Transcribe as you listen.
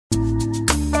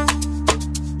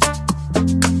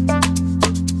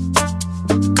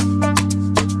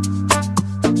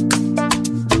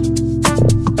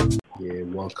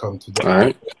Welcome to the All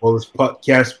right. Wallace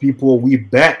Podcast, people. We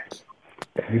back.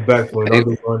 We back for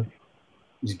another one.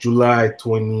 It's July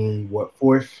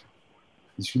 4th.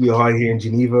 It's really hot here in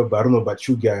Geneva, but I don't know about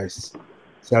you guys.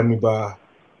 Tell me about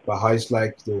how it's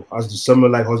like. How's the summer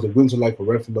like? How's the winter like for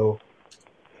Redflow?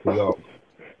 For y'all.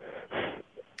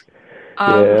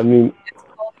 Yeah, I mean, It's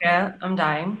cold here. I'm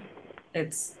dying.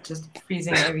 It's just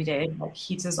freezing every day. Like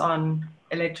heaters on,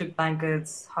 electric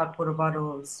blankets, hot water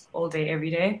bottles, all day,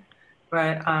 every day.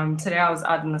 But today I was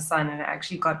out in the sun and it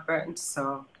actually got burnt.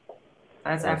 So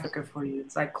that's Africa for you.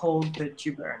 It's like cold, but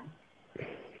you burn.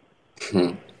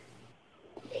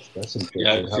 That's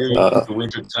Yeah, interesting. I feel the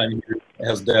winter time here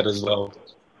has that as well.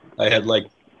 I had like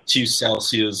 2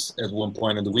 Celsius at one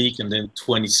point of the week and then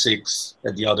 26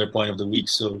 at the other point of the week.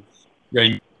 So your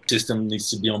immune system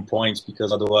needs to be on point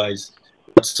because otherwise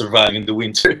you're not surviving the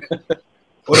winter.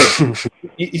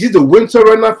 Is it the winter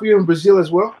right now for you in Brazil as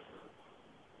well?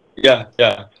 Yeah.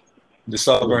 The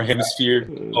southern hemisphere,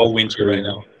 all winter right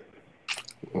now.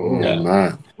 Oh, Yeah.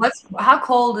 man. How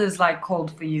cold is like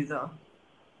cold for you though?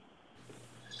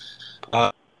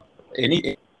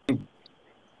 Any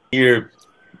here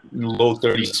low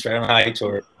 30s Fahrenheit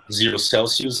or 0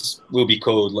 Celsius will be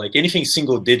cold. Like anything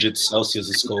single digits Celsius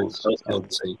is cold, I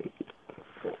would say.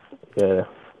 yeah.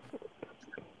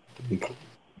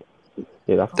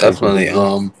 Yeah, that's Definitely.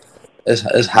 crazy.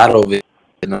 It's hot over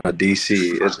in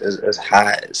DC. It's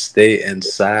hot. Stay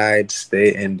inside.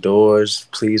 Stay indoors.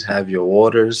 Please have your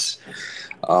waters.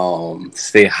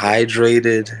 Stay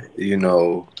hydrated.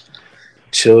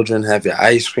 Children, have your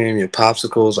ice cream, your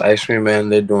popsicles. Ice cream man,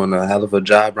 they're doing a hell of a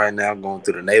job right now, going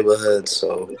through the neighborhood.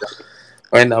 So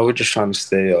right now we're just trying to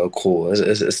stay cool.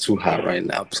 It's too hot right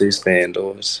now. Please stay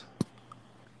indoors.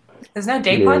 There's no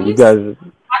day Yeah, parties? you guys.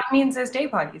 That means there's day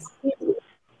parties.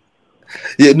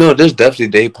 Yeah, no, there's definitely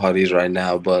day parties right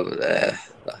now, but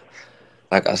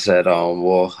like I said,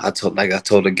 I told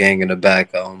the gang in the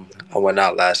back, I went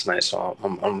out last night, so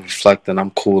I'm reflecting,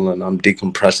 I'm cooling, I'm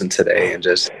decompressing today, and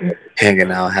just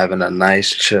hanging out, having a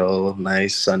nice chill,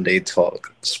 nice Sunday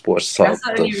talk, sports talk.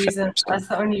 That's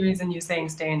the only reason you're saying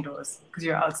stay indoors because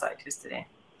you're outside yesterday.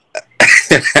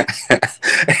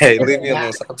 Hey, leave me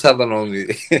alone. Stop telling on me.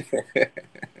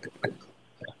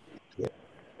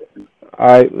 All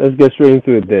right, let's get straight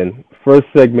into it then. First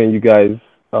segment, you guys.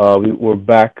 We're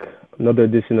back. Another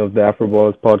edition of the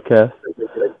Afroballers podcast.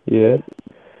 Yeah.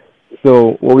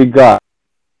 So what we got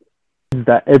is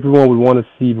that everyone would want to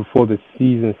see before the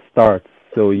season starts.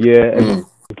 So yeah, everyone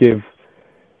give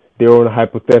their own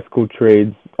hypothetical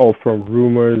trades, all from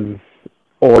rumors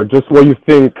or just what you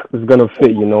think is gonna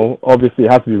fit. Obviously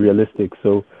it has to be realistic.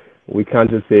 So we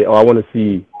can't just say, "Oh, I want to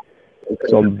see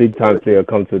some big time player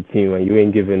come to a team," and you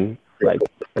ain't giving like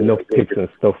enough picks and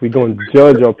stuff. We're gonna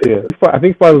judge up here. I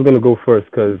think Spider's gonna go first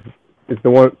because it's the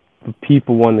one the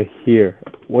people want to hear.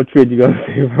 What trade you gonna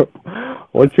say, bro?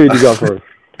 What trade you got first?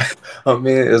 I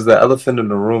mean, it's the elephant in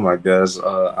the room, I guess.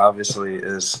 Obviously,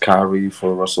 it's Kyrie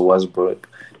for Russell Westbrook,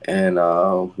 and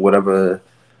whatever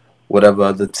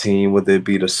other team, whether it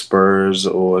be the Spurs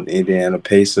or the Indiana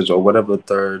Pacers or whatever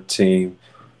third team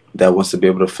that wants to be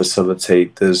able to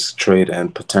facilitate this trade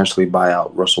and potentially buy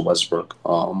out Russell Westbrook.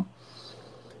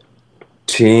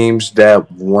 Teams that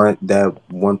want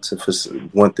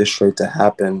this trade to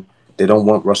happen, they don't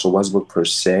want Russell Westbrook per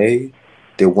se.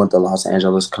 They want the Los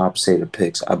Angeles compensated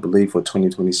picks, I believe, for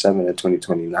 2027 and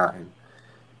 2029.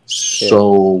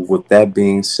 So with that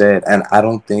being said, and I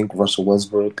don't think Russell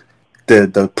Westbrook,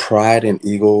 the pride and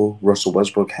ego Russell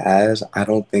Westbrook has, I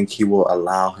don't think he will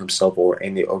allow himself or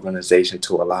any organization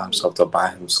to allow himself to buy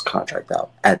his contract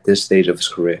out at this stage of his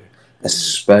career,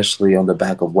 especially on the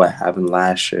back of what happened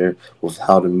last year with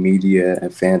how the media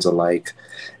and fans alike,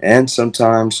 and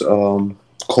sometimes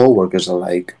co-workers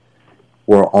alike,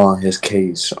 were on his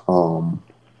case.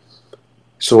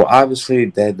 So obviously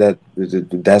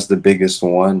that's the biggest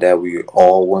one that we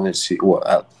all want to see.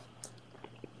 Well,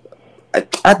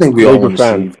 I think we all want to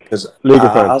see because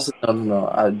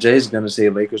no. Jay's gonna say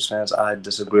Lakers fans. I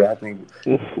disagree. I think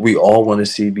we all want to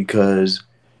see because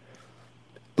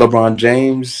LeBron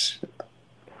James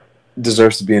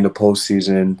deserves to be in the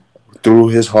postseason through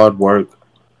his hard work,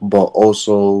 but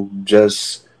also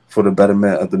just for the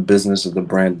betterment of the business of the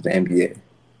brand of the NBA.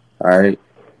 All right,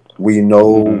 we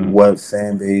know what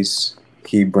fan base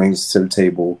he brings to the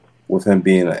table with him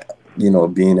being,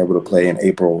 being able to play in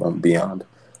April and beyond.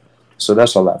 So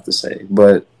that's all I have to say.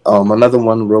 But another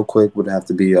one, real quick, would have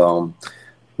to be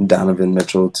Donovan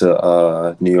Mitchell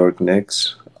to New York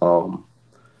Knicks.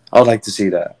 I would like to see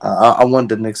that. I want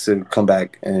the Knicks to come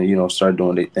back and start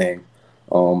doing their thing.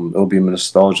 It'll be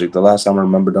nostalgic. The last time I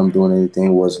remember them doing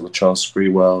anything was Latrell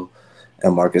Sprewell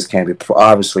and Marcus Camby.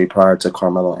 Obviously, prior to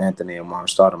Carmelo Anthony and Mark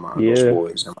Stoudemire, those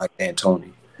boys, and Mike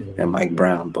D'Antoni and Mike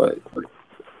Brown. But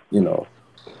you know,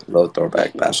 low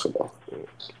throwback basketball.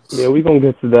 Yeah, we're gonna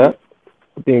get to that.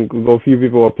 I think we got a few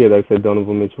people up here that said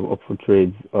Donovan Mitchell up for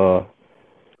trades.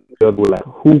 The other way, like,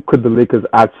 who could the Lakers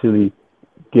actually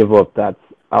give up that's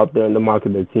out there in the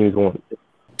market that teams want?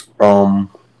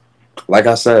 Like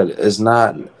I said, it's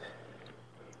not.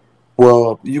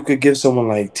 Well, you could give someone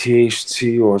like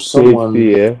THT or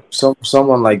someone,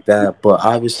 someone like that. But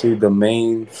obviously, the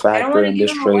main factor in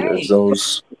this trade is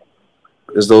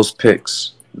those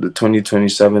picks, the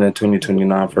 2027 and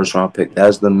 2029 first round pick.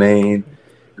 That's the main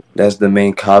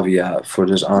caveat for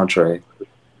this entree.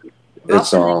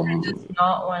 It's does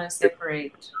not want to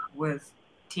separate with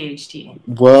THT.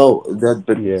 Well,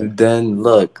 then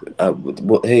look,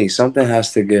 hey, something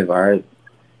has to give. All right,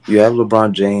 you have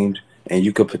LeBron James, and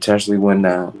you could potentially win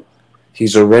now.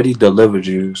 He's already delivered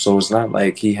you, so it's not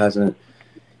like he hasn't,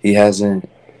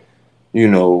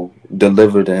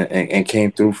 delivered and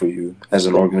came through for you as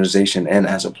an organization and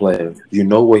as a player. You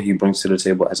know what he brings to the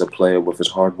table as a player with his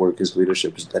hard work, his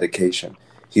leadership, his dedication.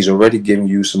 He's already giving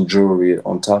you some jewelry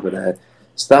on top of that.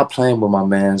 Stop playing with my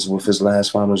man's with his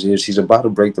last finals years. He's about to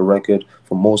break the record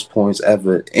for most points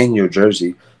ever in your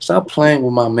jersey. Stop playing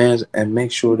with my man's and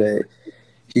make sure that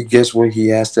he gets what he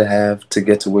has to have to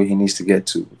get to where he needs to get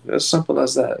to. As simple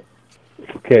as that.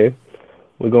 Okay.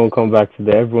 We're going to come back to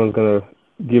that. Everyone's going to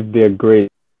give their grade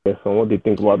on what they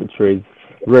think about the trades.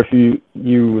 Ref, you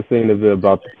were saying a bit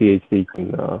about the THC.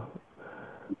 And,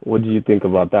 what do you think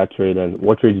about that trade, and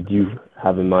what trade did you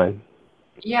have in mind?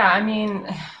 Yeah, I mean,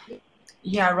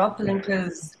 Rob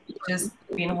Pelinka's just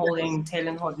been holding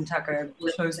Taylor Horton-Tucker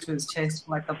close to his chest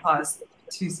for like the past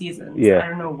 2 seasons. Yeah. I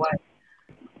don't know.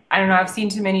 I've seen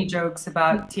too many jokes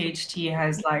about THT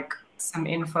has like some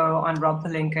info on Rob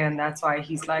Pelinka, and that's why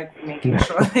he's like making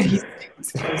sure that he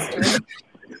stays close to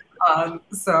him.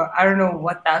 So I don't know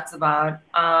what that's about.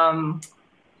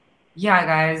 Yeah,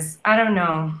 guys, I don't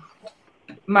know.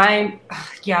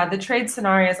 The trade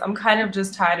scenarios, I'm kind of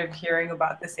just tired of hearing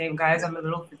about the same guys. I'm a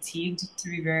little fatigued, to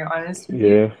be very honest with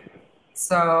you.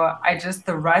 So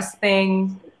the Russ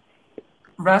thing,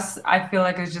 I feel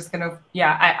like is just gonna,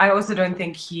 I also don't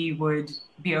think he would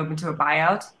be open to a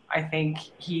buyout. I think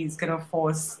he's gonna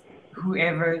force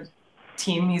whoever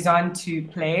team he's on to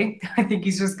play. I think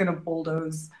he's just gonna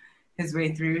bulldoze his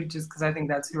way through just because I think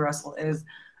that's who Russell is.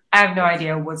 I have no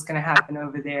idea what's gonna happen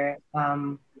over there.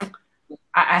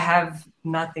 I have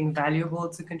nothing valuable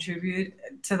to contribute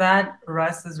to that.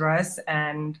 Russ is Russ,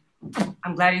 and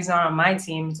I'm glad he's not on my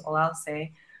team, is all I'll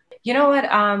say. You know what?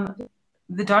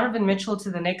 The Donovan Mitchell to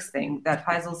the Knicks thing that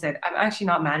Faisal said, I'm actually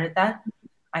not mad at that.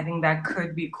 I think that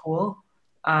could be cool.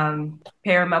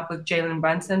 Pair him up with Jalen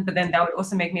Brunson, but then that would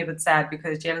also make me a bit sad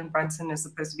because Jalen Brunson is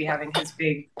supposed to be having his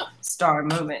big star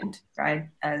moment, right,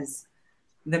 as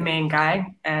the main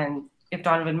guy. And if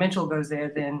Donovan Mitchell goes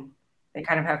there, then they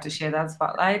kind of have to share that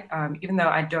spotlight, even though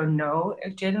I don't know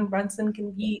if Jalen Brunson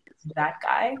can be that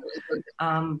guy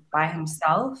by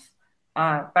himself.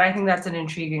 But I think that's an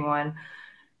intriguing one.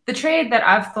 The trade that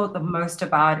I've thought the most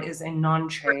about is a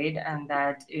non-trade, and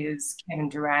that is Kevin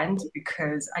Durant,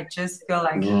 because I just feel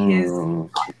like his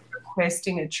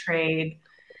requesting a trade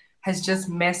has just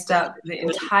messed up the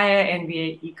entire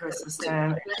NBA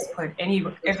ecosystem. It's put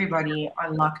everybody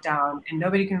on lockdown, and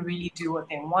nobody can really do what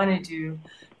they want to do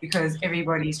because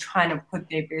everybody's trying to put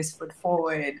their best foot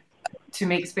forward to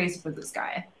make space for this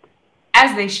guy,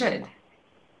 as they should.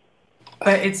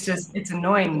 But it's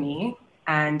annoying me,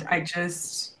 and I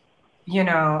just, I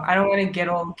don't want to get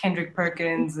all Kendrick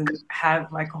Perkins and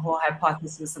have like a whole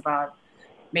hypothesis about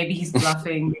maybe he's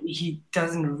bluffing, maybe he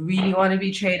doesn't really want to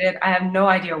be traded. I have no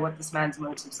idea what this man's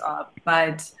motives are,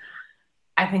 but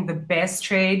I think the best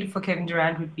trade for Kevin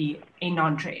Durant would be a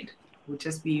non-trade. It would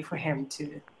just be for him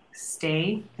to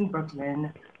stay in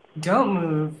Brooklyn, don't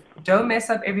move, don't mess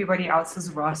up everybody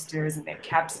else's rosters and their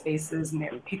cap spaces and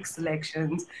their pick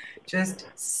selections. Just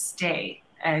stay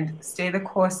the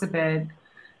course a bit,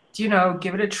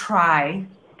 give it a try,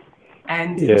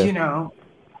 and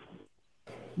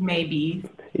maybe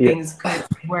things could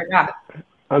work out.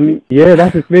 I mean,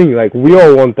 that's the thing. Like, we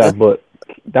all want that, but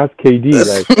that's KD.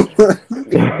 Like,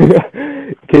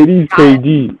 KD's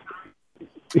KD.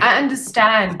 I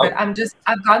understand, but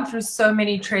I've gone through so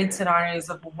many trade scenarios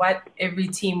of what every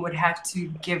team would have to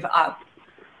give up.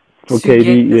 For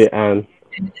KD, and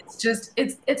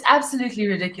it's absolutely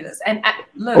ridiculous. And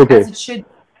look, as it should,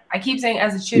 I keep saying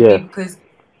as it should be, because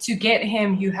to get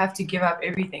him, you have to give up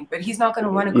everything. But he's not going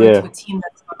to want to go to a team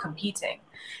that's not competing.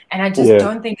 And I just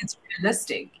don't think it's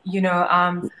realistic.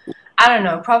 I don't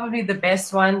know. Probably the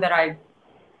best one that I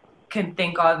can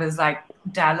think of is like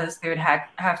Dallas. They would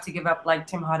have to give up like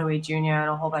Tim Hardaway Jr. and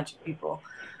a whole bunch of people.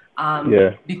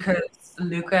 Because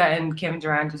Luka and Kevin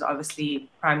Durant is obviously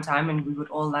prime time, and we would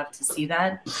all love to see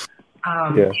that.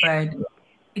 But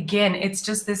again, it's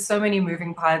just there's so many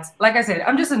moving parts. Like I said,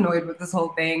 I'm just annoyed with this whole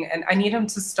thing, and I need him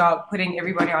to stop putting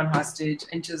everybody on hostage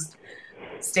and just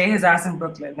stay his ass in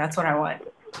Brooklyn. That's what I want.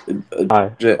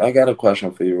 Jay, I got a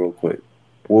question for you real quick.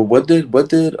 Well, what did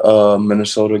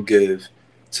Minnesota give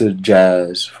to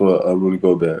Jazz for Rudy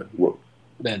Gobert?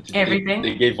 Man, everything.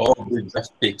 They gave all the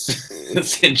draft picks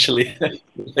essentially.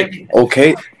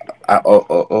 Okay,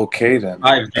 okay then.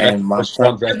 And my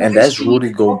point, and that's Rudy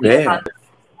Gobert.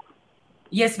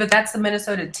 Yes, but that's the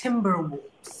Minnesota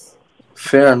Timberwolves.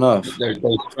 Fair enough.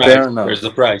 Fair enough. There's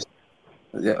the price.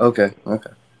 Yeah. Okay.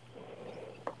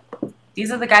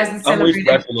 These are the guys that celebrated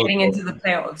getting into the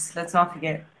playoffs. Let's not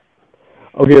forget.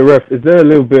 Okay, Ref, is there a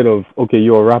little bit of, okay,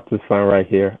 you're a Raptors fan right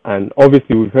here, and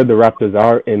obviously we've heard the Raptors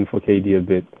are in for KD a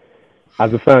bit.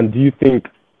 As a fan, do you think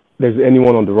there's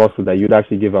anyone on the roster that you'd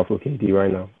actually give up for KD right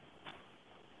now?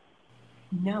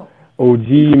 No. OG,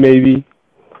 maybe?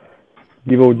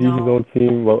 Give OG his own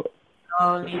team? Well,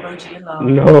 no, leave OG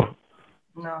alone.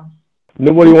 No.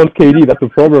 Nobody wants KD. That's the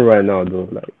problem right now, though.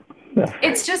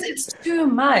 It's too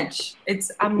much.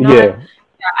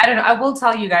 I don't know. I will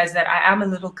tell you guys that I am a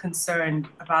little concerned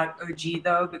about OG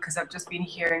though, because I've just been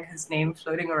hearing his name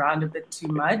floating around a bit too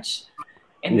much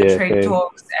in the trade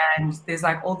talks, and there's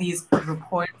like all these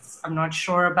reports I'm not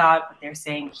sure about, but they're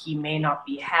saying he may not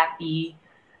be happy.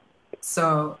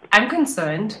 So I'm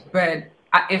concerned, but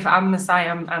if I'm Masai,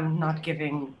 I'm not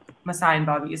giving Masai and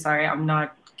Bobby. Sorry, I'm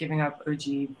not giving up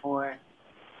OG for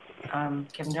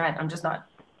Kevin Durant. I'm just not.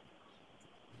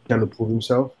 Trying to prove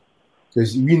himself.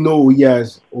 Because we know he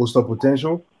has all-star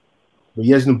potential, but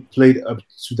he hasn't played up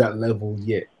to that level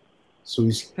yet. So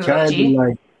he's kind of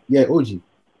like, OG.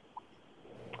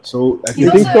 So I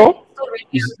think so.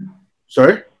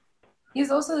 Sorry?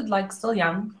 He's also like still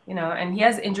young, and he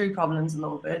has injury problems a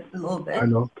little bit. I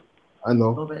know. A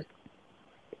little bit.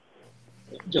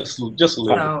 Just a little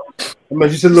bit. I mean,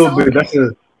 just a little bit.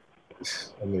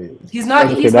 He's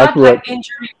not like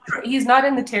injury. He's not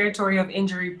in the territory of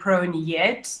injury prone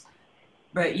yet.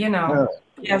 But he's gonna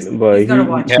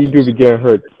watch. He do be getting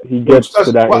hurt. He gets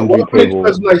to that injury table.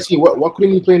 What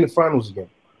couldn't he play in the finals again?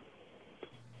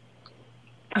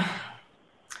 I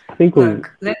think.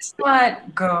 Look, let's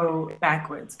not go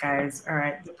backwards, guys. All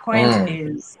right. The point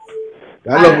is,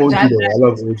 I love OG. I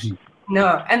love OG.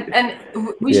 No, and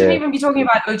we shouldn't even be talking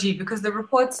about OG because the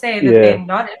reports say that they're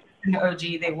not interested in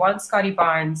OG. They want Scotty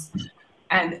Barnes,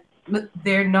 and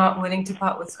they're not willing to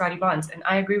part with Scotty Barnes, and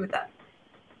I agree with that.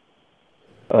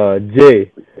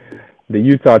 Jay, the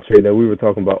Utah trade that we were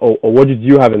talking about. Or what did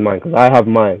you have in mind? Because I have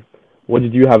mine. What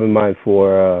did you have in mind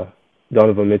for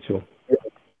Donovan Mitchell?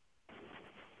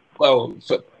 Well,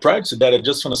 prior to that, I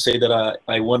just want to say that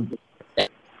I want to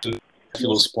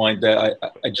Phil's point that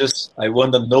I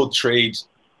want a no trade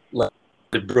like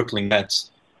the Brooklyn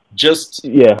Nets.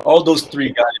 All those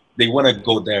three guys, they want to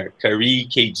go there. Kyrie,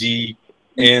 KD,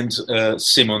 and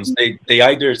Simmons. They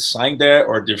either signed there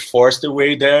or they're forced their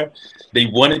way there. They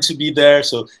wanted to be there,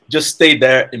 so just stay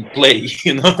there and play.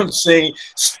 You know what I'm saying?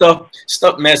 Stop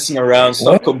messing around.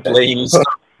 Stop complaining.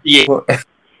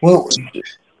 Well,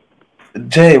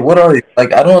 Jay, what are you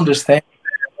like? I don't understand.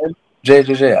 Jay,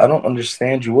 I don't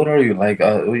understand you. What are you like?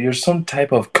 You're some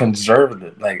type of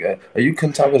conservative. Like, are you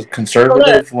some type of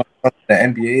conservative when it comes to the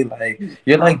NBA? Like,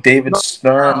 you're like David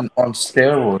Stern on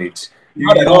steroids.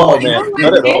 Not at all, man.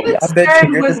 Not at all. I bet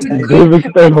you David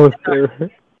Stern on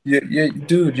steroids.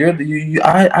 Dude,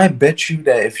 I bet you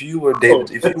that if you were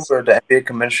the NBA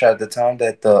commissioner at the time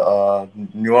that the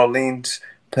New Orleans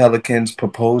Pelicans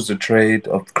proposed a trade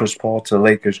of Chris Paul to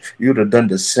Lakers, you'd have done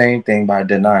the same thing by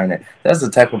denying it. That's the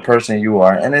type of person you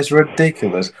are, and it's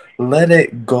ridiculous. Let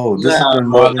it go. This is the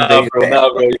modern day.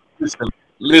 Bro.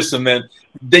 Listen, man.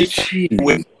 They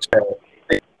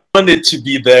wanted to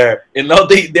be there, and now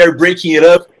they're breaking it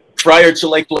up. Prior to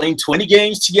like playing 20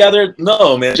 games together,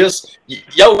 no, man. Just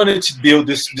y'all wanted to build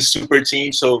this super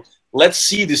team, so let's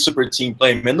see the super team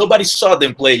play, man. Nobody saw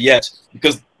them play yet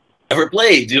because they never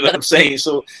played. You know what I'm saying?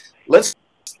 So let's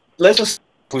just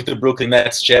put the Brooklyn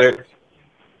Nets chatter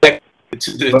back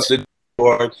to the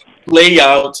board, play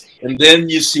out, and then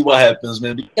you see what happens,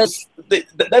 man. Because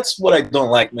that's what I don't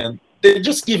like, man. They're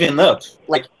just giving up.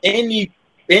 Like any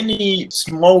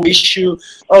small issue,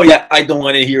 oh yeah, I don't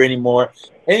want to hear anymore.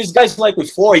 And these guys like with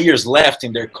 4 years left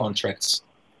in their contracts.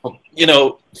 4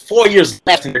 years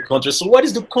left in their contracts. So what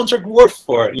is the contract worth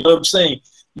for? You know what I'm saying?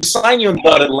 You sign you on the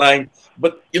dotted line,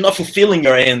 but you're not fulfilling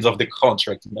your ends of the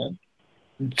contract, man.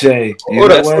 Jay, you Hold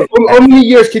know up. what? How many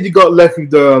years KD got left with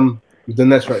the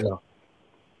Nets right now?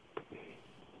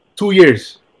 2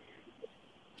 years.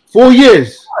 4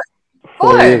 years.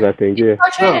 4 years, I think. Yeah.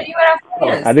 Traded, you would have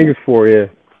 4 years. I think it's 4 years.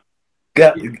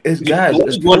 Guys,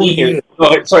 it's 1 year.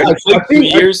 Sorry, he played 2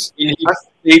 years and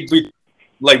he stayed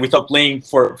without playing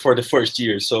for the first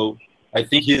year. So I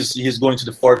think he's going to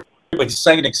the fourth, but he's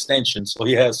signed an extension, so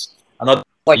he has another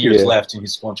 5 years left in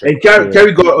his contract. And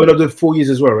Kyrie got another 4 years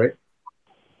as well, right?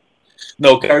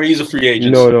 No, Kyrie is a free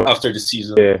agent after the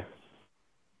season. Yeah.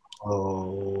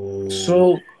 Oh.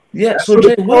 So yeah, That's so what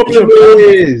Jay, the what problem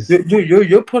is.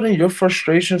 you're putting your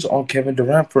frustrations on Kevin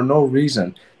Durant for no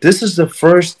reason. This is the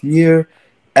first time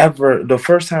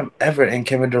ever in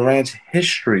Kevin Durant's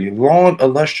history, long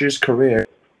illustrious career.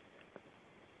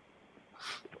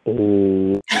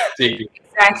 Oh.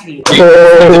 Exactly.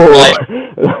 Oh.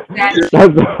 That's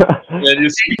That's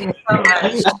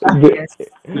so much. Yes. The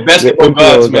basketball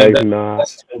gods, man. Like, nah.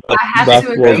 I have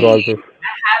Basketball to gods agree. I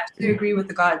have to agree with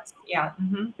the gods. Yeah.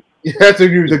 Mm-hmm. You have to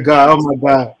agree with the guy. Oh my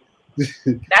God.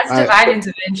 That's divine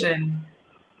intervention.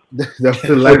 That's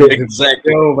the life.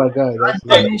 Exactly. Oh my God.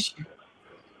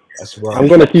 That's wrong. I'm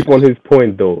gonna keep on his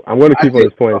point though. I'm gonna keep on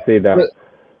his point and say that.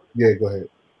 Yeah, go ahead.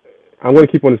 I'm gonna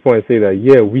keep on his point and say that.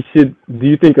 Yeah, we should. Do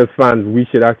you think as fans we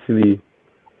should actually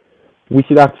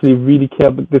really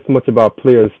care this much about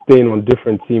players staying on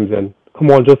different teams and come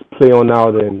on, just play on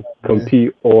out and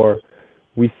compete? Or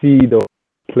we see the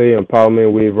play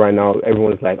empowerment wave right now.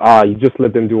 Everyone's like, you just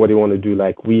let them do what they want to do.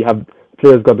 Like, we have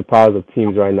players got the powers of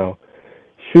teams right now.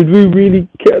 Should we really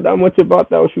care that much about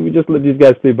that, or should we just let these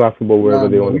guys play basketball wherever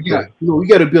they want to play? We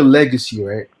got to build legacy,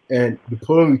 right? And the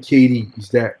problem with KD is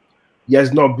that he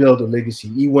has not built a legacy.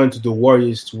 He went to the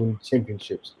Warriors to win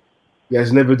championships. He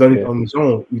has never done it on his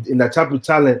own. In that type of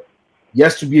talent, he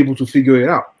has to be able to figure it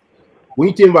out. When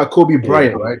you think about Kobe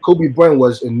Bryant, right? Kobe Bryant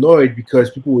was annoyed because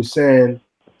people were saying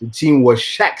the team was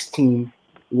Shaq's team.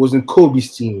 It wasn't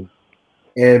Kobe's team.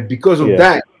 And because of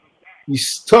that, he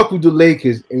stuck with the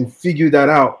Lakers and figured that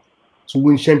out to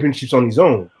win championships on his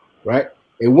own, right?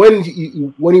 And when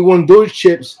he won those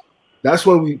chips, that's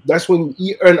when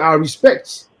he earned our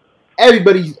respect.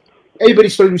 Everybody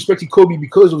started respecting Kobe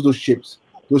because of those chips,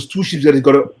 those 2 chips that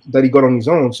he got on his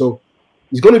own. So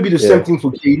it's going to be the same thing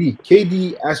for KD.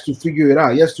 KD has to figure it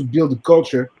out. He has to build the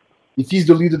culture. If he's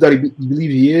the leader that he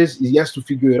believes he is, he has to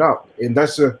figure it out. And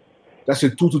that's a 2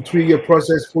 to 3 year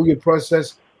process, 4 year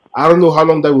process. I don't know how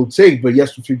long that will take, but he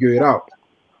has to figure it out.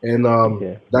 And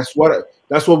that's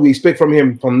what we expect from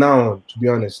him from now on, to be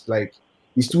honest. Like,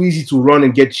 it's too easy to run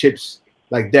and get chips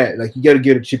like that. Like, you got to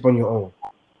get a chip on your own.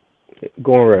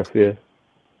 Go on, ref, yeah.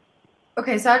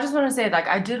 Okay, so I just want to say, like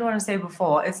I did want to say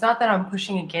before, it's not that I'm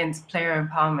pushing against player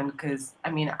empowerment, because I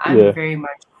mean I'm very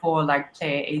much for like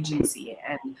player agency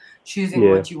and choosing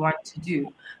what you want to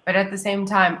do. But at the same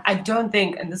time, I don't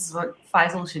think, and this is what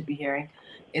Faisal should be hearing,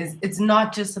 is it's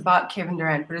not just about Kevin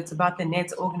Durant, but it's about the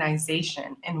Nets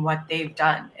organization and what they've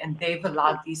done. And they've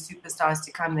allowed these superstars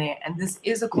to come there. And this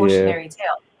is a cautionary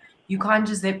tale. You can't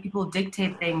just let people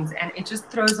dictate things, and it just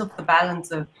throws off the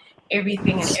balance of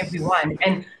everything and everyone.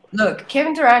 And look,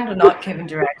 Kevin Durant or not Kevin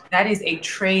Durant, that is a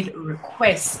trade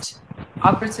request.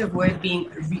 Operative word being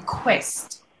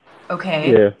request.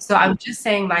 Okay. Yeah. So I'm just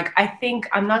saying, like,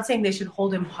 I'm not saying they should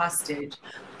hold him hostage,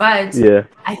 but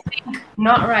I think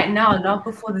not right now, not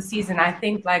before the season. I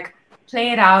think like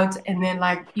play it out, and then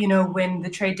like, you know, when the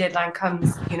trade deadline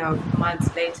comes, you know,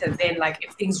 months later, then like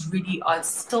if things really are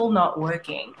still not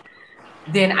working,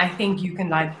 then I think you can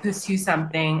like pursue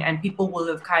something, and people will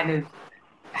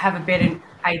have a better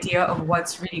idea of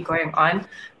what's really going on.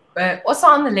 But also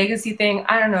on the legacy thing,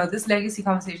 I don't know, this legacy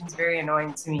conversation is very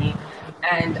annoying to me.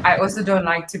 And I also don't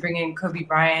like to bring in Kobe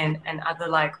Bryant and other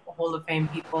like Hall of Fame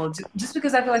people, just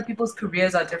because I feel like people's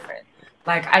careers are different.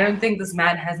 Like, I don't think this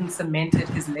man hasn't cemented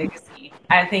his legacy.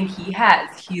 I think he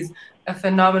has. He's a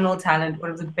phenomenal talent,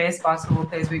 one of the best basketball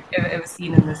players we've ever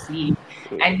seen in this league.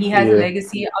 And he has a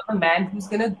legacy of a man who's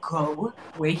going to go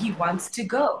where he wants to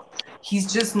go.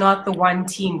 He's just not the one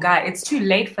team guy. It's too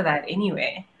late for that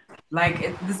anyway.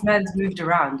 Like, this man's moved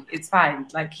around. It's fine.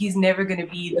 Like, he's never going to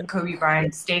be the Kobe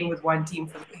Bryant staying with one team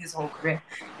for his whole career.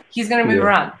 He's going to move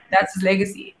around. That's his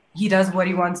legacy. He does what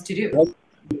he wants to do.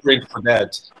 Great for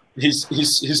that.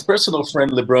 His personal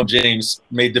friend LeBron James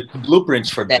made the blueprint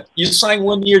for that. You sign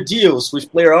 1-year deals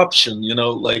with player option, you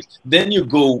know, like then you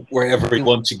go wherever you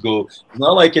want to go. It's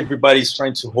not like everybody's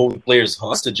trying to hold players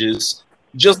hostages.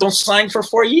 Just don't sign for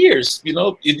 4 years. You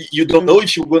know, you don't know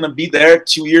if you're going to be there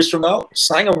 2 years from now.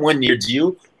 Sign a 1-year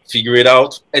deal, figure it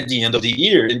out at the end of the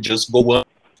year, and just go one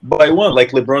by one,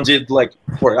 like LeBron did, like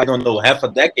for, I don't know, half a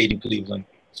decade in Cleveland.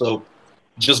 So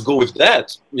just go with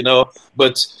that, you know.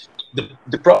 But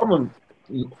the problem,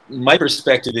 my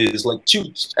perspective is like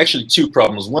two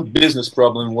problems: one business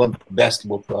problem, one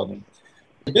basketball problem.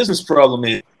 The business problem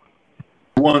is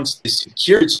wants the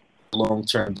security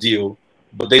long-term deal,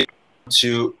 but they want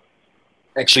to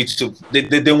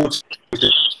they want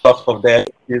to stuff of that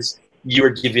is you're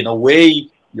giving away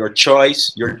your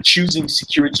choice, you're choosing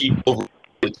security over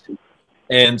mobility.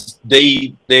 And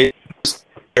they're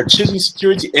choosing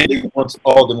security and they want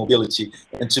all the mobility.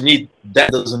 And to me,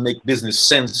 that doesn't make business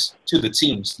sense to the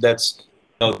teams. That's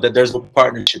that there's no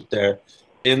partnership there.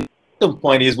 And the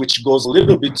point is, which goes a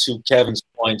little bit to Kevin's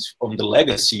point on the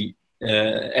legacy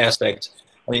aspect.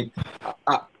 I mean,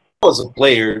 I was a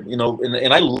player,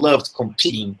 and I loved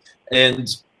competing. And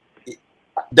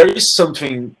there is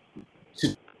something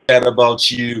to that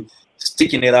about you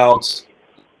sticking it out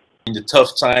in the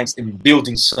tough times and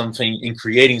building something and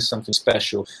creating something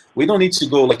special. We don't need to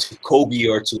go like to Kobe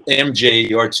or to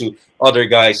MJ or to other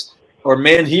guys. Our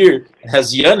man here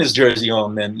has Giannis jersey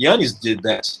on, man. Giannis did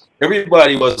that.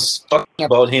 Everybody was talking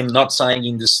about him not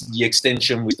signing the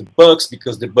extension with the Bucks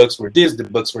because the Bucks were this, the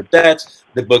Bucks were that,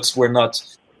 the Bucks were not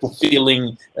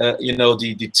fulfilling,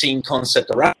 the team concept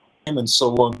around him and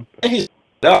so on. And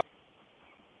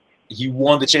he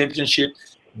won the championship,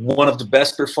 one of the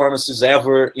best performances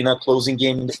ever in a closing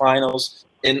game in the finals.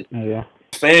 And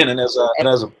fan and as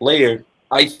a player,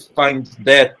 I find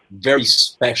that very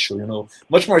special,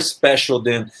 much more special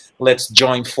than let's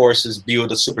join forces,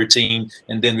 build a super team,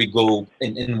 and then we go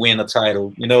and win a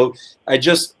title. I'm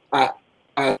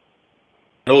an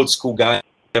old school guy,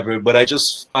 but I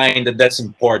just find that that's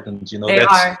important. They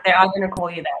are going to call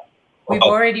you that. We've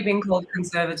already been called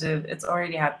conservative. It's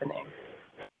already happening.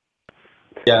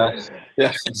 Yeah,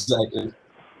 exactly.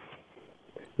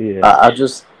 Yeah. I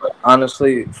just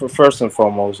honestly, for first and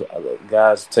foremost,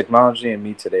 guys, technology and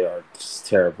me today are just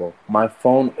terrible. My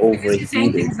phone overheated. You're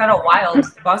saying things that are wild.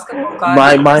 Basketball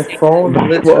gods. My phone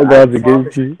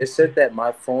literally. It said that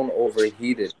my phone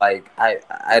overheated. Like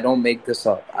I don't make this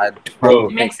up.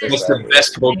 Bro, that's the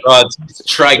basketball gods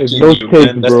striking you,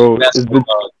 man. That's the basketball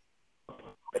gods.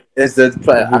 It's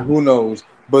the who knows.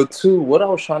 But two, what I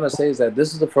was trying to say is that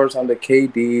this is the first time that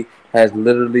KD has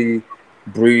literally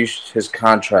breached his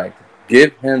contract.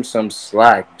 Give him some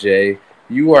slack, Jay.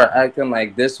 You are acting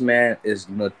like this man is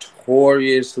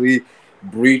notoriously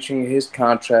breaching his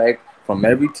contract from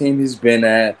every team he's been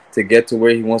at to get to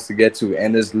where he wants to get to,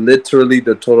 and it's literally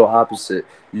the total opposite.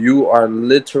 You are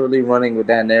literally running with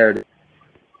that narrative.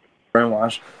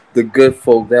 Brainwash the good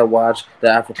folk that watch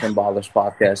the African Ballers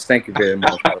podcast. Thank you very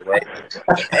much, by the way.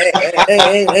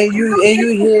 And you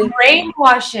hear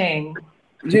brainwashing.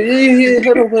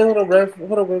 Hold on,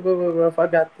 ref. I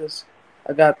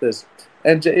got this.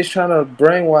 And Jay's trying to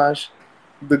brainwash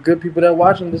the good people that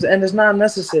watching this, and it's not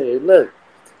necessary. Look,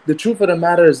 the truth of the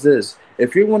matter is this: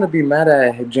 if you want to be mad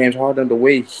at James Harden the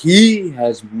way he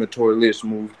has notoriously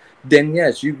moved, then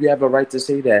yes, you have a right to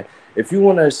say that. If you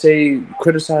want to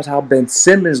criticize how Ben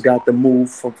Simmons got the move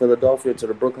from Philadelphia to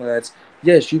the Brooklyn Nets,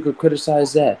 yes, you could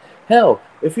criticize that. Hell,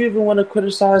 if you even want to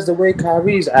criticize the way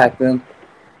Kyrie's acting,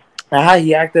 and how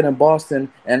he acted in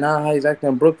Boston, and now how he's acting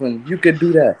in Brooklyn, you could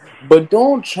do that. But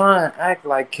don't try and act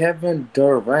like Kevin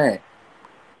Durant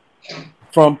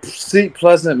from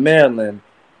Pleasant, Maryland,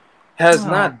 has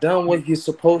not done what he's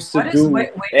supposed to do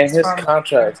in his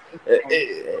contract.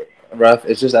 Ref,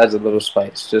 it just adds a little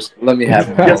spice. Just let me have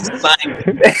it. Just signed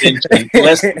the extension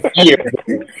last year.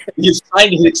 He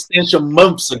signed his extension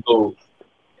months ago.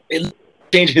 It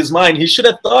changed his mind. He should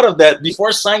have thought of that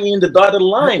before signing in the dotted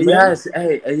line, man.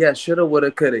 Yes, shoulda,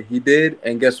 woulda, coulda. He did,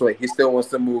 and guess what? He still wants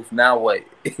to move. Now what?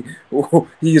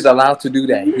 He's allowed to do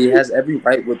that. He has every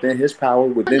right within his power,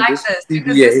 within this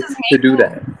CBA to do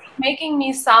that. Making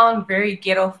me sound very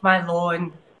get off my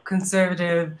lawn,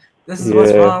 conservative. This is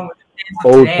what's wrong with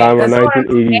old timer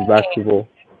 1980s basketball.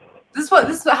 This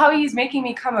is how he's making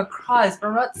me come across, but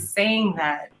I'm not saying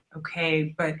that,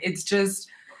 okay? But it's just,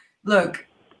 look,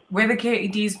 whether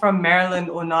KD's from Maryland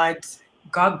or not,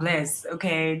 God bless,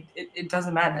 okay? It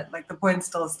doesn't matter. Like, the point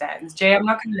still stands. Jay, I'm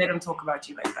not going to let him talk about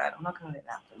you like that. I'm not going to let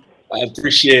that happen. I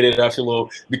appreciate it, Afilo,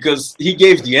 because he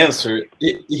gave the answer.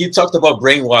 He talked about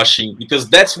brainwashing because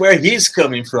that's where he's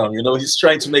coming from. He's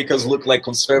trying to make us look like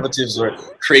conservatives or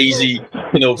crazy,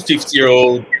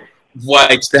 50-year-old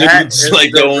white dudes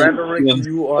like the rhetoric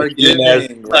you are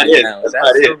giving right now. That's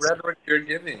the rhetoric you're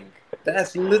giving.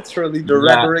 That's literally the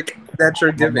rhetoric that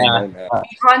you're giving right now.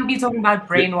 You can't be talking about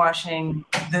brainwashing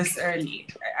this early.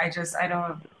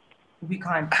 We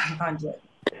can't do it.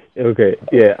 Okay,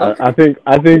 yeah, okay.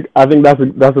 I think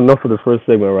that's enough for the first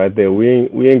segment right there. We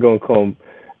ain't gonna come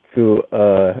to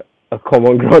a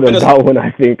common ground on that one,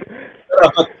 I think. I got a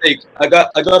hot take. I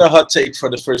got a hot take for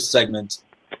the first segment.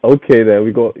 Okay, then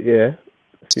we got a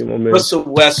few more minutes. Russell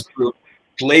Westbrook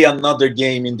play another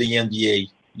game in the NBA.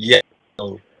 Yeah.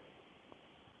 No.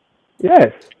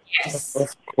 Yes.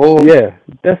 Yes. Cool. Yeah.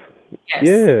 That's Yes.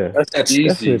 yeah. That's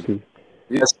easy. Definitely.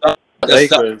 That's not,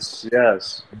 Lakers,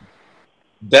 yes.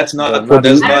 that's not, But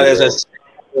that's not not as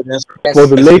For the as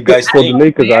you Lakers, guys for the think.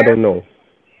 Lakers, I don't know.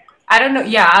 I don't know.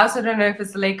 Yeah, I also don't know if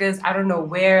it's the Lakers. I don't know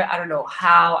where. I don't know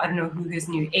how. I don't know who his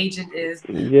new agent is.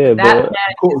 Yeah, But that but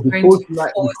man is The going coach to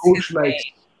like force the his coach like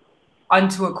way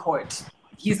onto a court.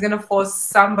 He's going to force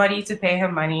somebody to pay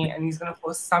him money, and he's going to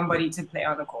force somebody to play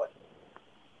on the court.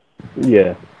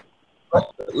 yeah.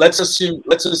 Let's assume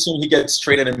he gets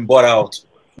traded and bought out.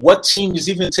 What team is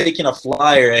even taking a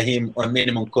flyer at him on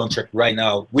minimum contract right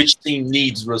now? Which team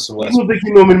needs Russell he's Westbrook? not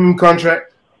taking no minimum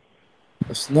contract.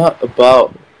 It's not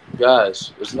about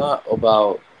guys. It's not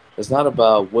about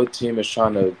what team is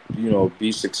trying to,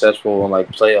 be successful in like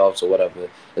playoffs or whatever.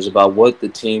 It's about what the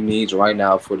team needs right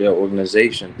now for their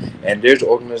organization. And there's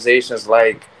organizations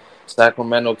like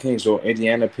Sacramento Kings or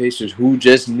Indiana Pacers who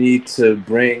just need to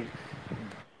bring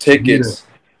tickets,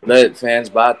 let fans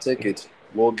buy tickets.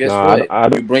 Well, guess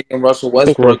what? You bring in Russell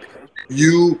Westbrook.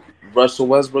 Russell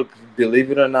Westbrook, believe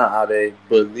it or not, Ade,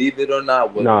 believe it or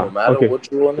not, no matter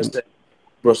what you want to say,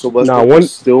 Russell Westbrook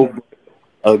is still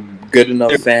a good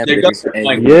enough fan base. And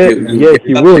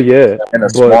he will, in a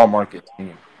small market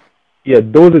team. Yeah,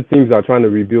 those are teams that are trying to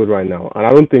rebuild right now. And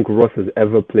I don't think Russ has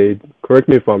ever played, correct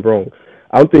me if I'm wrong,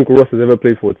 I don't think Russ has ever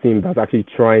played for a team that's actually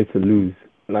trying to lose.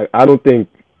 Like, I don't think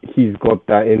he's got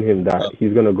that in him that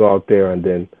he's going to go out there and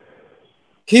then...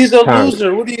 He's a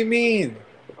loser. What do you mean?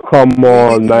 Come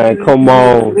on, man. Come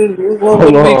on. What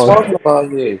are we talking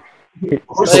about here?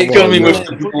 Like, coming with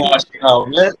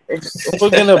man. If we're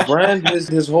gonna brand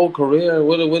his whole career,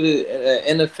 what an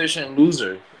inefficient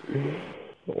loser.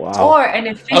 Wow. Or an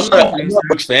efficient I'm loser.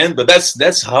 not a fan, but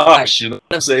that's harsh. You know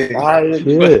what I'm saying?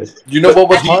 You know what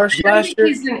was harsh last year?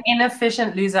 He's an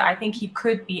inefficient loser. I think he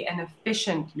could be an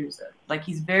efficient loser. Like,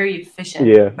 he's very efficient.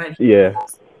 Yeah. But You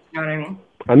know what I mean?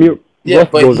 I mean, Russ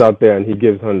goes out there and he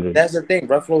gives 100. That's the thing,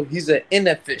 Ruffalo. He's an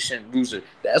inefficient loser.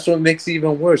 That's what makes it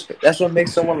even worse. That's what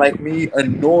makes someone like me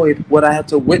annoyed what I had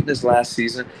to witness last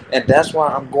season, and that's why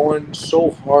I'm going so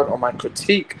hard on my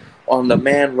critique on the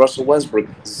man Russell Westbrook.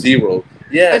 0.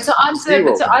 Yes.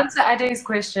 But to answer Ade's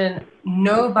question,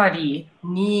 nobody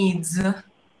needs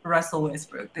Russell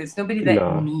Westbrook. There's nobody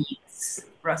that needs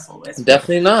Russell Westbrook.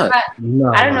 Definitely not.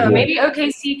 But, I don't know. Maybe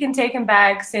OKC can take him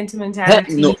back.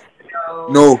 Sentimentality.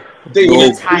 No. They no.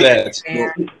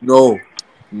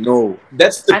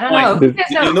 That's the I don't point. know. Who says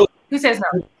no? You know, Who says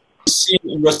no? See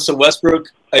Russell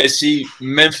Westbrook, I see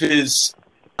Memphis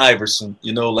Iverson.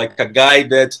 Like a guy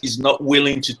that is not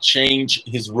willing to change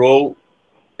his role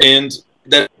and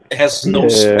that has no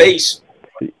space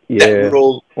for that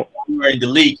role anywhere in the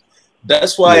league.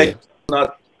 That's why it's not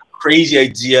a crazy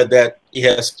idea that he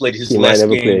has played his last game.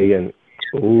 Play again.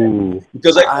 Ooh.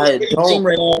 Because I don't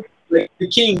right now, like the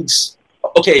Kings.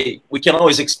 Okay, we can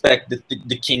always expect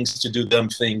the Kings to do dumb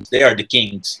things. They are the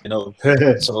Kings,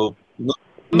 So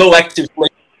no active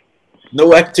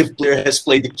player has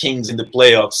played the Kings in the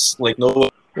playoffs. Like no.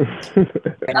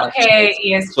 Okay,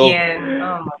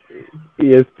 ESPN.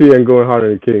 ESPN going hard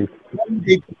on the Kings.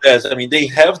 I mean, they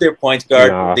have their point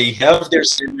guard. They have their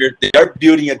center. They are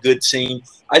building a good team.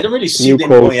 I don't really see them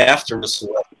going after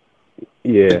Russell.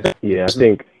 Yeah, I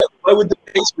think. Why would the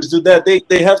Pacers do that?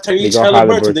 They have Tyrese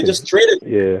Halliburton. They just traded.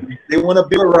 Yeah. They want to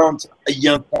build around a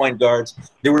young point guard.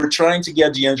 They were trying to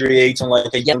get DeAndre Ayton,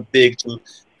 like a young big, to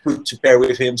pair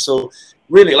with him. So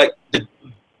really, like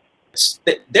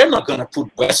they're not gonna put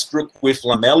Westbrook with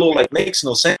LaMelo. Like, makes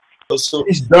no sense. So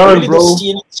it's done, I really bro. don't see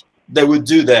any that would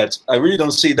do that. I really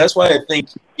don't see. That's why I think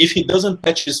if he doesn't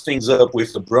patch his things up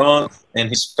with LeBron and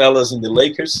his fellas in the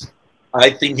Lakers, I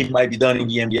think he might be done in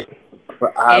the NBA.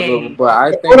 But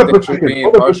I think that you're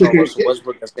being harsh on Russell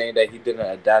Westbrook and saying that he didn't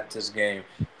adapt his game.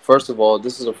 First of all,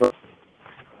 this is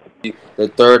the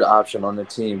third option on the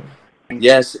team.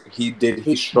 Yes, he did.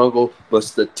 He struggled, but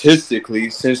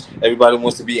statistically, since everybody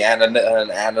wants to be an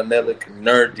analytic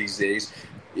nerd these days,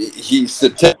 he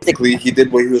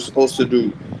did what he was supposed to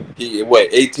do.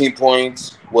 18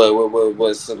 points,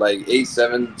 was like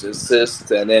 8-7 assists,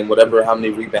 and then how many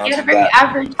rebounds he got.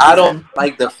 I don't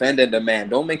like defending the man.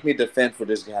 Don't make me defend for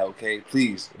this guy, okay?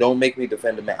 Please, don't make me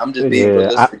defend the man. I'm just being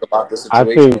realistic about the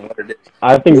situation.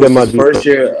 I think it was his first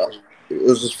year. It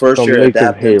was his first year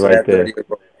adapting to that 30-year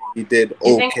role. He did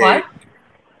okay.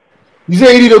 You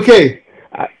say he did okay?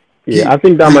 I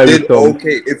think that might be some.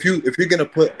 Okay. If you're gonna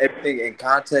put everything in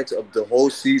context of the whole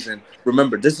season,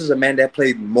 remember this is a man that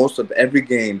played most of every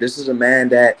game. This is a man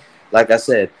that, like I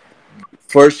said,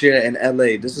 first year in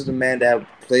LA. This is a man that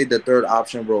played the third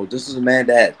option role. This is a man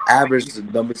that averaged the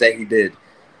numbers that he did.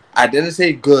 I didn't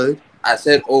say good. I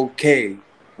said okay.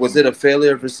 Was it a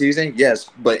failure of a season? Yes.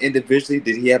 But individually,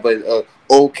 did he have a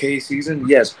okay season?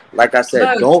 Yes. Like I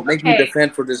said, Look, don't make me okay.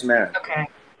 defend for this man. Okay.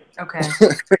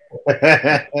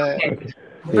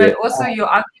 But also your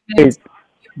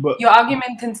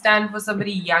argument can stand for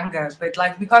somebody younger, but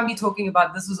like we can't be talking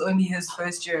about this was only his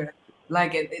first year.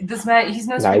 Like this man, he's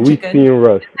no spring chicken. We've seen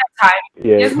Russ. He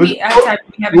doesn't have time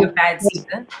to be having a bad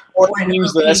season. 4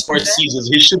 teams the last 4 seasons.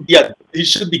 He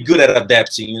should be good at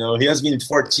adapting. You know, he has been in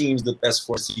 4 teams the past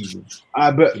 4 seasons.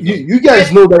 But you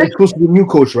guys know that he's close to the new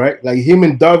coach, right? Like him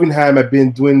and Darvingham have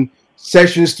been doing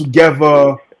sessions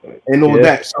together and all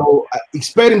that. So I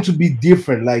expect him to be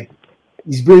different. Like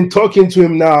he's been talking to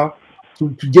him now to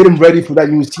get him ready for that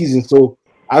new season. So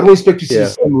I don't expect to see the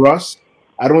same Russ.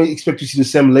 I don't expect to see the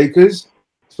same Lakers.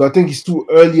 So I think it's too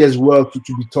early as well to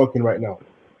be talking right now.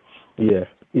 Yeah,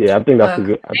 I think that's a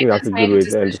good. I think that's a good way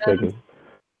to end the segment.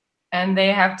 And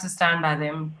they have to stand by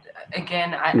them.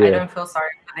 Again, I don't feel sorry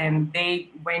for them.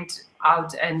 They went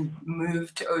out and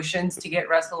moved to oceans to get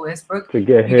Russell Westbrook. To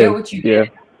get him. You get what you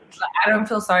get. I don't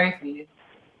feel sorry for you.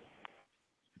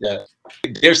 Yeah,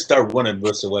 their star wanted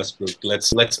Russell Westbrook.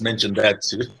 Let's mention that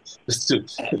too,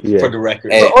 for the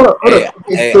record.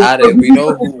 Hey, we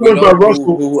know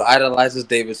who idolizes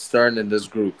David Stern in this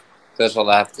group. That's all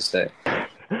I have to say. You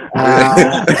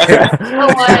know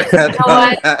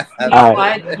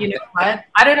what?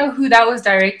 I don't know who that was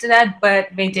directed at,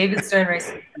 but may David Stern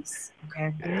rest in peace.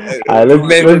 Okay. Let's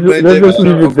leave it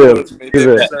there.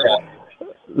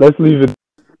 Let's leave it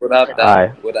without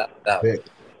doubt.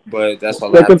 But that's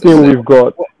all. Second thing we've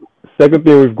got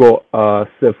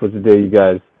set for today, you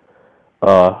guys.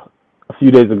 A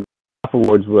few days ago,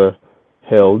 awards were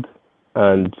held,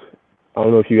 and I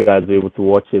don't know if you guys were able to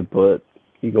watch it, but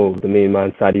the main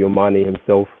man Sadio Mane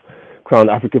himself crowned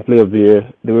African Player of the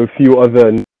Year. There were a few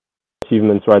other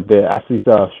achievements right there.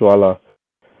 Asisa Shwala,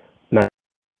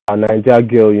 Nigeria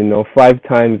girl, 5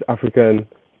 times African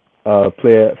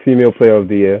female Player of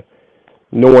the Year.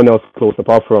 No one else close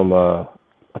apart from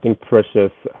I think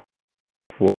Precious.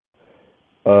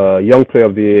 Young Player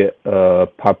of the Year,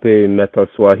 Pape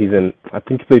Metaswa. I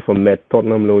think he played for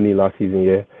Tottenham Loney last season.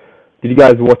 Yeah. Did you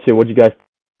guys watch it? What did you guys think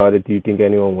about it? Do you think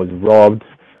anyone was robbed?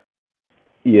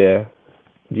 Yeah.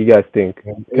 What do you guys think?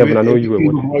 Kevin, I know you were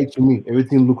watching.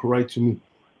 Everything looked right to me.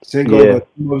 Senegal got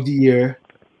Team of the Year.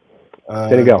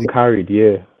 Senegal carried,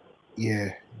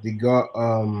 Yeah. They got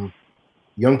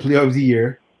Young Player of the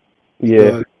Year.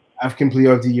 African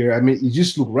Player of the Year. I mean, it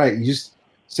just looked right.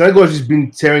 Senegal has just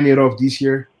been tearing it up this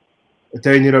year, and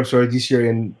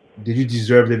they just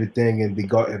deserved everything, and they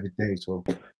got everything. So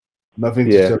nothing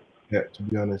to say that, to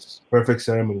be honest. Perfect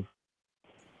ceremony.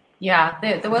 Yeah,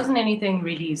 there wasn't anything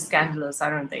really scandalous, I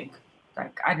don't think.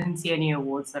 Like, I didn't see any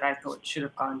awards that I thought should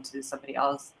have gone to somebody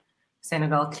else.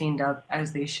 Senegal cleaned up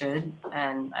as they should,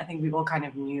 and I think we all kind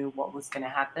of knew what was going to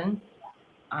happen.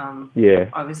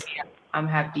 Obviously, I'm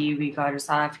happy we got a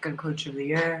South African Coach of the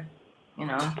Year.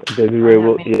 Desiree,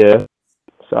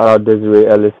 shout out Desiree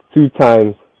Ellis. 2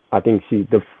 times. I think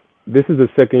this is the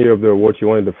second year of the award. She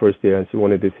won it the first year, and she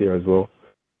won it this year as well.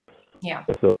 Yeah.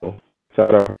 So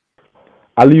shout out.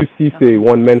 Aliou Cisse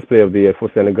won Men's Player of the Year for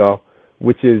Senegal,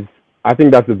 which is, I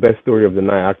think that's the best story of the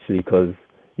night actually, because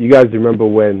you guys remember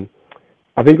when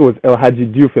I think it was El Hadji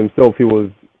Diouf himself. He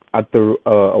was at the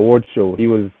award show. He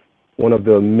was one of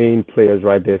the main players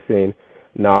right there, saying,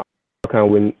 "Now I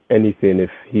can't win anything if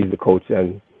he's the coach."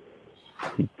 And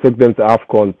he took them to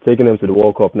AFCON, taking them to the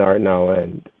World Cup right now,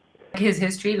 and his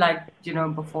history,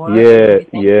 before. It's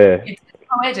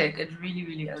poetic. It really,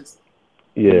 really is.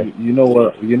 Yeah. You know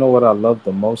what I love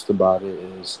the most about it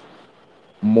is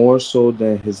more so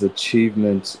than his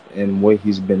achievements and what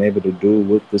he's been able to do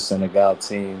with the Senegal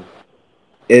team.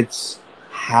 It's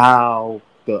how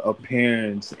the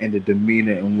appearance and the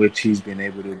demeanor in which he's been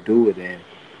able to do it in.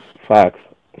 Facts.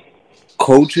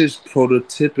 Coaches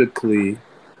prototypically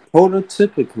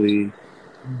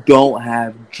don't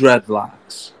have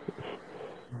dreadlocks,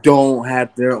 don't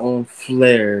have their own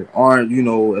flair, aren't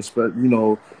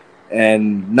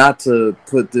and not to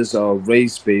put this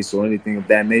race based or anything of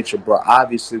that nature, but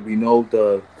obviously we know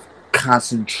the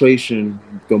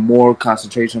more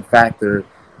concentration factor,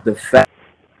 the fact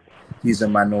he's a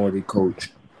minority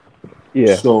coach.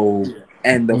 Yeah. So,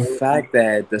 and the fact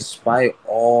that despite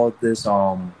all this,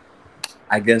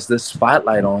 I guess this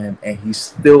spotlight on him, and he's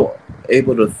still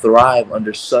able to thrive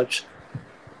under such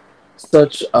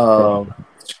strict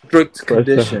Pressure.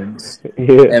 conditions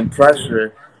Yeah. and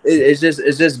pressure. It's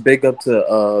just big up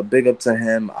to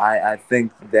him. I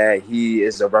think that he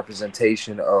is a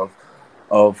representation of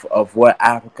what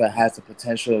Africa has the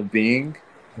potential of being,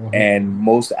 and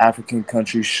most African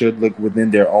countries should look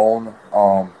within their own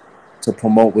to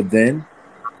promote within,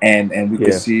 and we could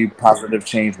Yeah. see positive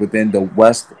change within the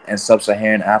West and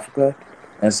Sub-Saharan Africa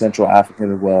and Central Africa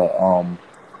as well.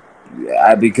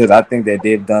 Because I think that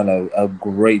they've done a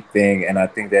great thing, and I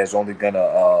think that it's only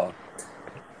gonna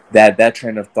that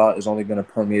train of thought is only gonna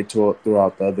permeate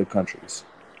throughout the other countries.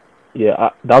 Yeah,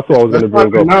 that's what I was That's gonna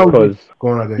what bring happened up now because with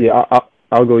going on there. yeah,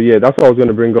 I'll go. Yeah, that's what I was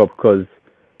gonna bring up because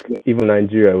even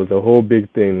Nigeria was a whole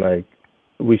big thing. Like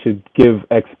we should give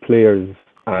ex players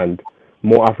and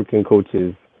more African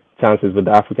coaches chances with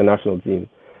the African national team.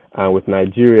 And with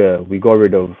Nigeria, we got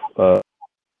rid of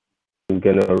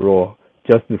Ghana Raw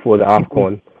just before the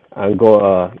AFCON and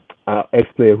got a ex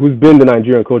player who's been the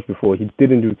Nigerian coach before. He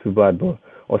didn't do too bad, but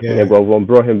Austin Yeah. Egwavon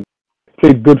brought him,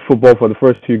 played good football for the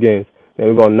first few games. Then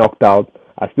we got knocked out.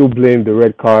 I still blame the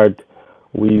red card.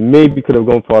 We maybe could have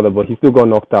gone further, but he still got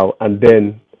knocked out. And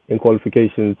then in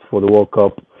qualifications for the World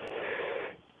Cup,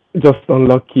 just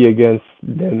unlucky against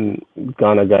them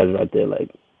Ghana guys right there.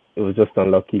 Like it was just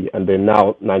unlucky. And then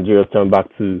now Nigeria's turned back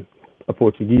to a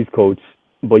Portuguese coach.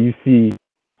 But you see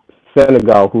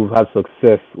Senegal who've had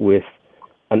success with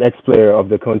an ex-player of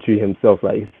the country himself.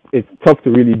 Like it's tough to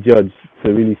really judge,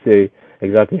 to really say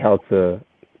exactly how to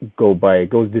go by. It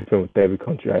goes different with every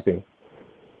country, I think.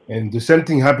 And the same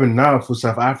thing happened now for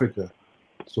South Africa.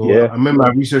 So Yeah. I remember I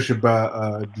researched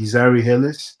about Desiree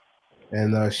Hillis,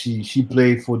 and she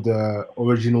played for the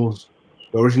original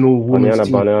women's Banyana,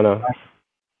 team. Banyana.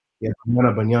 Yeah,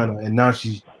 Banyana, and now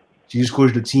she just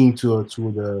coached the team to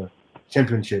the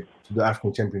championship, to the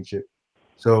African championship.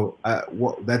 So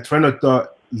that trend of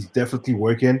thought is definitely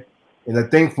working, and I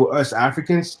think for us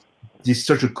Africans, there's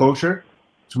such a culture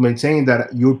to maintain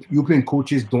that European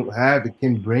coaches don't have, it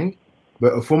can bring,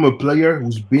 but a former player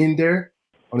who's been there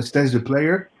understands the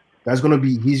player. That's going to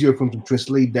be easier for him to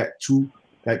translate that to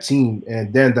that team,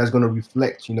 and then that's going to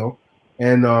reflect,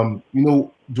 And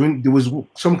there was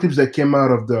some clips that came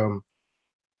out of the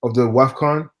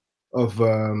WAFCON of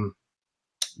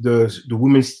the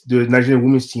Nigerian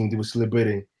women's team. They were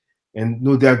celebrating, and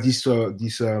they have this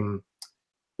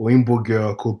Oimbo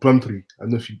girl called Plumtree. I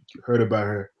don't know if you heard about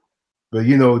her, but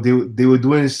they were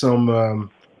doing some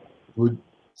with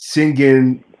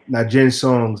singing Nigerian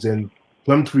songs, and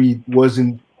Plumtree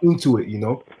wasn't into it,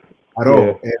 at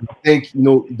all. And I think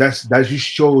that just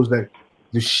shows that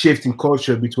the shift in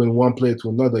culture between one player to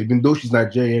another. Even though she's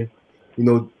Nigerian,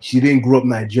 she didn't grow up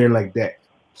Nigerian like that.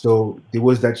 So there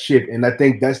was that shift, and I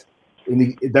think that's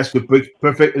the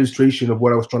perfect illustration of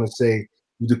what I was trying to say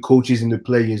with the coaches and the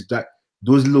players. That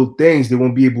those little things they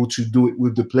won't be able to do it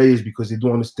with the players because they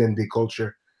don't understand their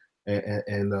culture,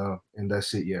 and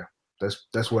that's it. Yeah,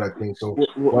 that's what I think. So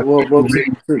Well,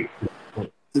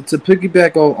 to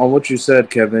piggyback on what you said,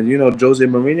 Kevin, Jose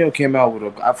Mourinho came out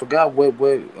with I forgot what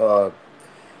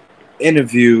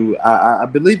interview. I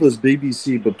believe it was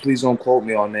BBC, but please don't quote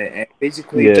me on it. And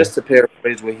basically, just to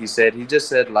paraphrase what he just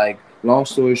said, like, long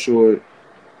story short,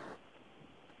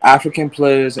 African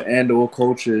players and/or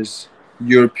coaches,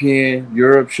 Europe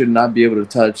should not be able to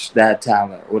touch that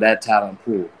talent or that talent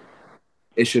pool.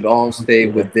 It should all stay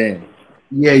within.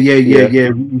 Yeah.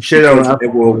 We share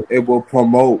because it will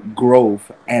promote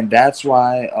growth, and that's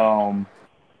why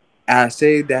I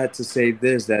say that to say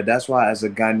this, that's why as a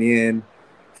Ghanaian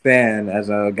fan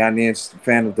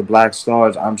of the Black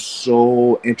Stars, I'm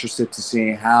so interested to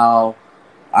seeing how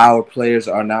our players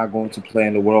are now going to play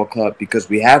in the World Cup, because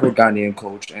we have a Ghanaian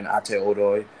coach in Ate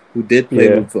Odoy who did play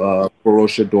with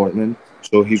Borussia Dortmund,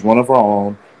 so he's one of our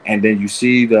own. And then you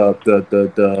see the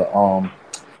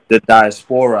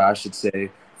diaspora, I should say,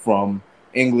 from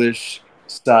English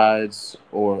sides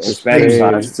or Spanish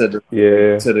sides to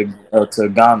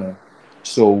Ghana.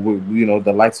 So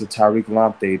the likes of Tariq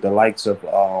Lamptey, the likes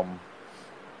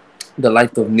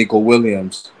of Nico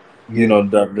Williams,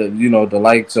 the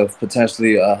likes of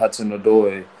potentially Hudson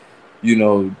Odoi.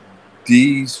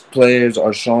 These players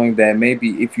are showing that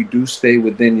maybe if you do stay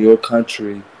within your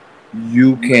country,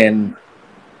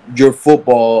 your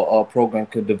football program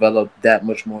could develop that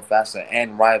much more faster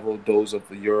and rival those of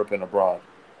Europe and abroad.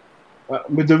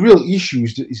 But the real issue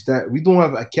is that we don't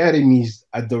have academies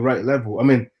at the right level. I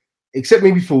mean, except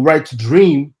maybe for Right to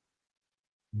Dream,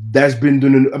 that's been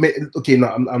doing. I mean, okay, no,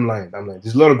 I'm lying.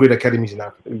 There's a lot of great academies in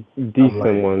Africa.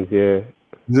 Decent ones, yeah.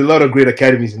 There's a lot of great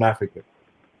academies in Africa.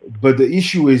 But the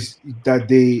issue is that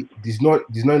there's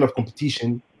not enough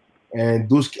competition, and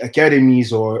those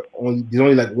academies are only there's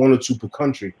only like 1 or 2 per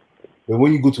country. But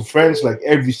when you go to France, like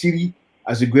every city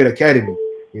has a great academy,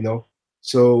 you know.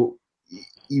 So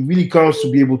it really comes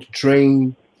to be able to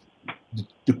train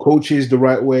the coaches the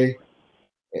right way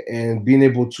and being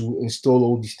able to install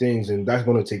all these things, and that's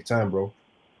going to take time, bro.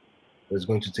 It's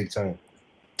going to take time.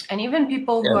 And even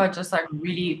people who are just like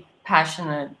really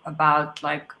passionate about,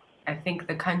 like, I think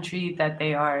the country that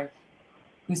they are,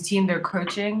 whose team they're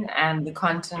coaching, and the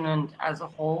continent as a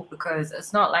whole, because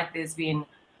it's not like there's been,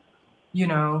 you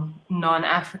know,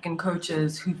 non-African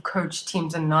coaches who've coached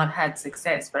teams and not had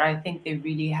success. But I think they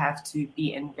really have to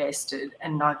be invested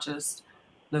and not just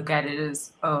look at it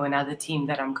as, oh, another team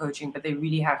that I'm coaching, but they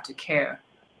really have to care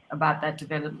about that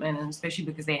development. And especially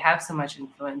because they have so much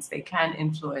influence, they can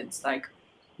influence, like,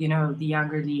 you know, the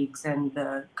younger leagues and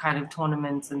the kind of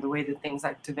tournaments and the way that things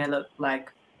like develop,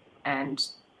 like, and,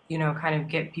 you know, kind of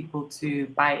get people to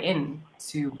buy in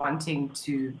to wanting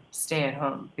to stay at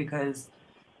home. Because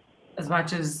as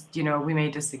much as, you know, we may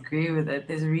disagree with it,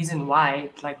 there's a reason why,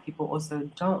 like, people also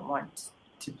don't want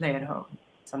to play at home.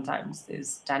 Sometimes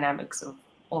there's dynamics of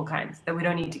all kinds that we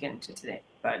don't need to get into today.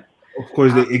 But of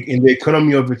course, the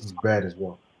economy of it is bad as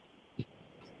well.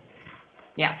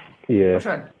 Yeah. Yeah. For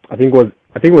sure. I think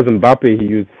it was Mbappe he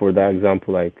used for that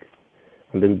example. Like,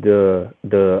 and then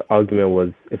the argument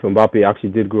was, if Mbappe actually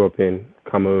did grow up in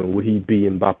Cameroon, would he be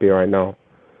Mbappe right now?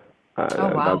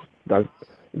 Oh wow.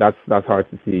 That's hard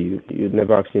to see. You'd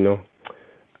never actually know.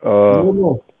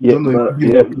 No. Yeah, No.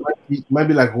 yeah. It might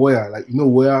be like Wea. Like, you know,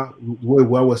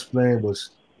 Wea was playing was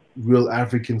real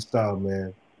African style,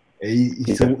 man. And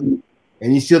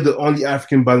he's still the only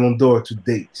African Ballon d'Or to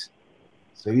date.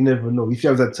 So you never know. If you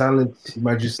have that talent, you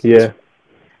might just you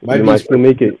might still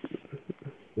make it.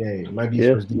 Yeah, it might be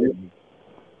first.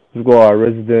 We've got our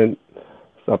resident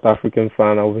South African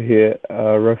fan over here,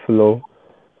 Refalo.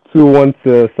 2-1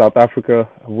 to South Africa,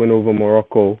 a win over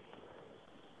Morocco.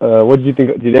 What did you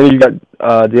think? Did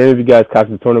any of you guys catch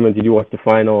the tournament? Did you watch the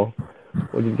final?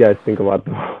 What did you guys think about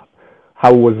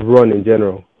how it was run in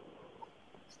general?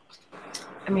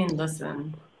 I mean,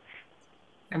 listen,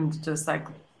 I'm just like,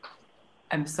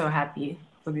 I'm so happy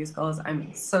for these girls.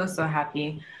 I'm so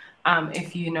happy.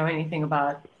 If you know anything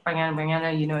about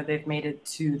Banyana, you know they've made it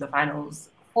to the finals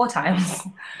 4 times.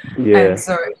 Yeah. And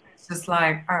so it's just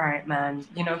like, all right, man,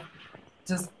 you know,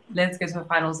 just let's get to the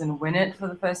finals and win it for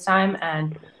the first time.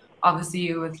 And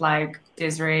obviously with like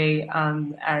Desiree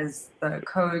as the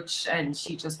coach, and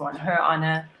she just won her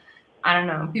honor. I don't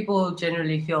know. People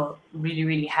generally feel really,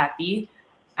 really happy.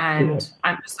 And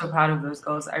I'm just so proud of those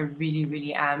girls. I really,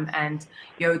 really am. And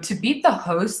to beat the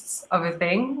hosts of a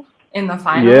thing in the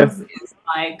finals is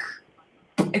like,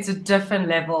 it's a different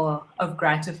level of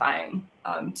gratifying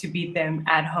to beat them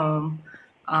at home.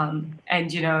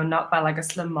 And, you know, not by like a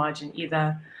slim margin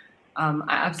either. I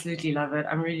absolutely love it.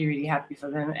 I'm really, really happy for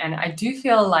them. And I do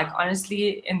feel like,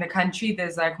 honestly, in the country,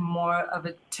 there's like more of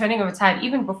a turning of a tide,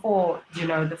 even before, you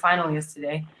know, the final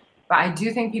yesterday. But I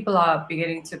do think people are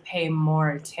beginning to pay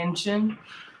more attention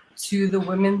to the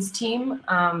women's team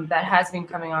that has been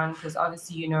coming on, because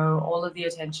obviously, you know, all of the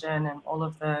attention and all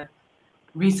of the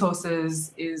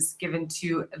resources is given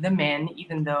to the men,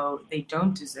 even though they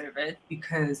don't deserve it,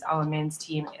 because our men's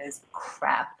team is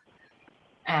crap.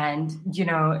 And, you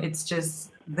know, it's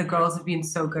just the girls have been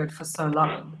so good for so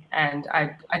long. And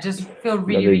I just feel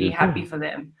really, really happy for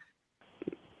them.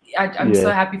 I'm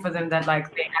so happy for them that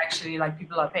like they actually like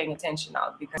people are paying attention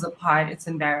now, because apart it's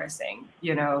embarrassing,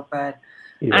 you know, but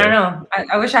I don't know.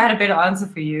 I wish I had a better answer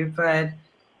for you, but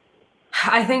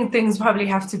I think things probably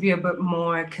have to be a bit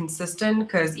more consistent,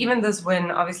 because even this win,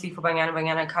 obviously for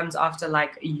Banyana comes after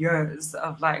like years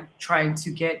of like trying to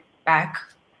get back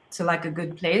to like a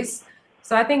good place.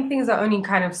 So I think things are only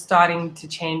kind of starting to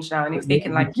change now, and if they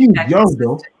can like keep that young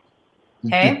though.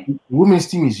 Hey, the women's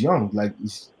team is young. Like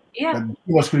it's yeah, like, the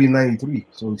team was created in '93,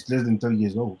 so it's less than 30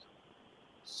 years old.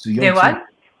 So they what?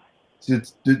 So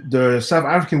the South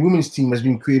African women's team has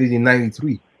been created in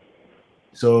 '93.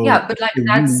 So yeah, but like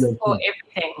that's for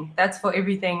everything. That's for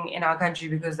everything in our country,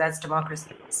 because that's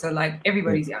democracy. So like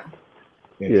everybody's young.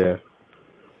 Yeah.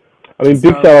 I mean,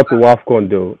 big shout out to WAFCON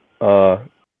though.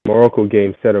 Morocco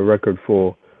game set a record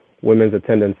for women's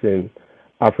attendance in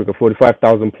Africa,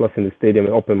 45,000 plus in the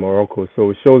stadium up in Morocco.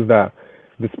 So it shows that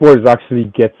the sport is actually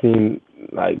getting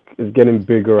it's getting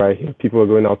bigger right here. People are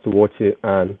going out to watch it,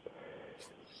 and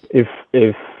if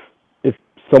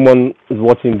someone is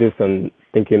watching this and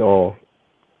thinking, oh,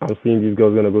 I'm seeing these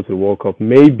girls gonna go to the World Cup,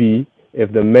 maybe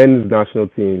if the men's national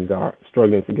teams are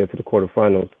struggling to get to the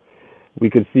quarterfinals, we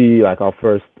could see like our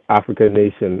first African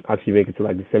nation actually make it to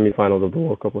like the semifinals of the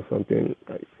World Cup or something.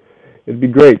 Like, it'd be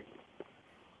great.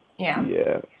 Yeah.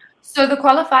 Yeah. So the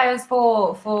qualifiers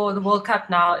for the World Cup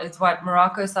now is what?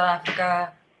 Morocco, South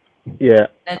Africa, Yeah.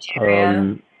 Nigeria,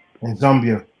 And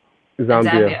Zambia. and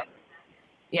Zambia.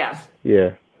 Yeah.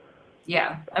 Yeah.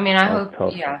 Yeah. I mean, I That's hope.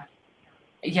 tough. Yeah.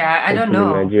 Yeah. I don't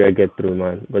Hopefully know. Nigeria get through,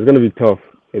 man. But it's gonna be tough.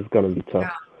 It's gonna be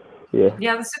tough. Yeah.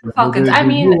 Yeah, the Super But Falcons. the I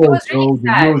mean, it Euros, was really though, the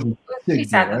sad. Euros It is was really sick,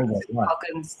 sad though. I that ain't the gonna Super lie.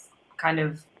 Falcons kind of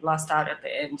lost out at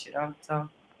the end, So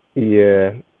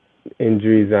Yeah.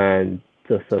 Injuries and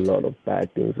just a lot of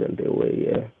bad things went their way.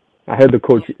 Yeah. I heard the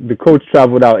coach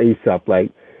traveled out ASAP.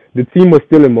 Like the team was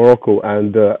still in Morocco,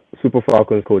 and the Super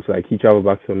Falcons coach, like he traveled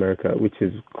back to America, which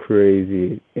is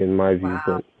crazy in my view.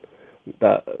 wow.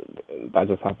 But that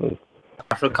just happens.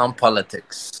 African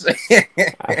politics.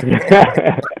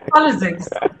 Politics.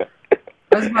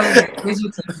 Where's politics? Where's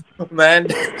your team?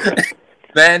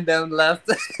 Man, them left.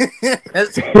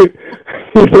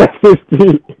 He left his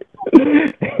team.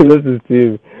 He left his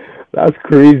team. That's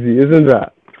crazy, isn't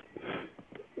that,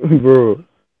 bro?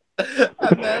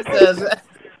 That man says,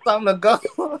 "Time to go."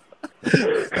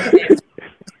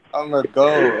 I'm gonna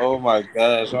go. Oh my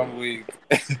gosh, I'm weak.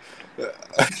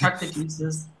 Chuck the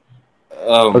juices.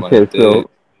 Oh my Okay, days. so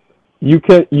you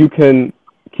can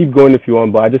keep going if you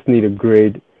want, but I just need a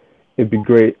grade. It'd be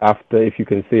great after if you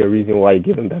can say a reason why you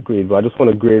give them that grade. But I just want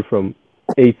a grade from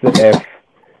A to F.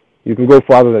 You can go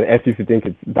farther than F if you think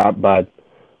it's that bad.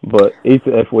 But A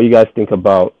to F, what you guys think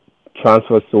about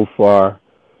transfers so far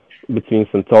between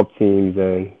some top teams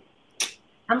and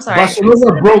I'm sorry.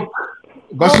 Barcelona broke.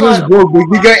 Barcelona's broke.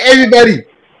 We got everybody.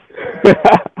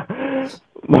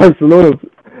 Barcelona's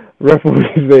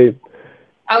referee saying,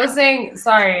 I was saying,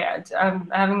 sorry, I'm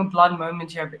having a blood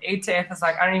moment here, but A to F is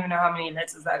like, I don't even know how many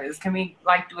letters that is. Can we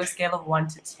like do a scale of 1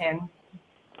 to 10?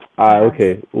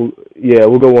 okay.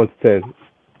 We'll go 1 to 10.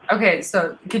 Okay,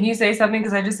 so can you say something?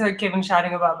 Because I just heard Kevin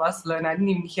shouting about Barcelona. I didn't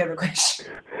even hear the question.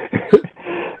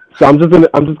 So I'm just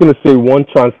gonna say one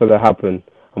transfer that happened.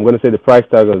 I'm gonna say the price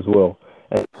tag as well,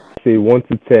 and say 1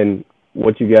 to 10.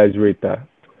 What you guys rate that?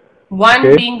 1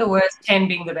 Okay. being the worst, 10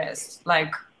 being the best.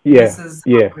 Like Yeah. this is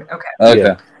Yeah. okay.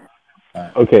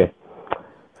 Yeah. Okay.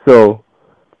 So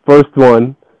first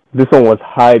one, this one was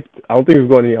hyped. I don't think we've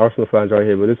got any Arsenal fans right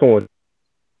here, but this one was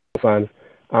fans.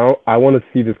 I want to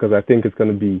see this because I think it's going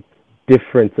to be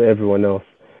different to everyone else.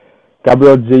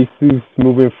 Gabriel Jesus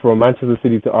moving from Manchester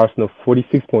City to Arsenal,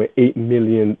 £46.8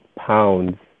 million.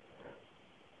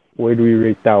 Where do we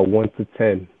rate that? 1 to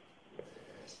 10.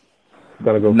 It's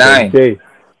gonna go 9. for Jay.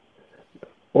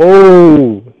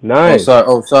 Oh, 9.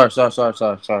 Oh, sorry.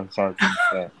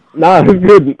 Nah, that's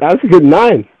good. That's a good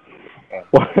 9.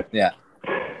 Yeah.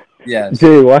 Yes.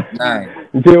 Jay, what? 9.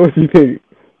 Jay, what do you think?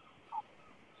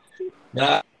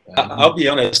 I'll be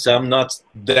honest. I'm not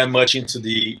that much into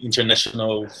the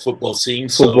international football scene.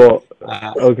 Football. So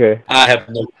Okay. I have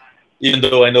no. Even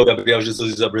though I know Gabriel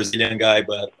Jesus is a Brazilian guy,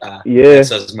 but Yeah.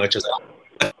 that's as much as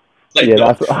I Yeah, know.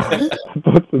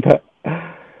 that's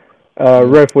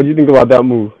Ref, what do you think about that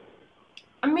move?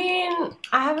 I mean,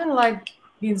 I haven't like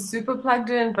been super plugged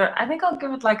in, but I think I'll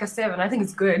give it like a 7. I think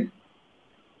it's good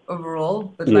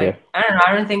overall, but like I don't know.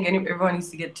 I don't think everyone needs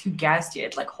to get too gassed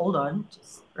yet. Like, hold on,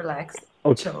 just relax,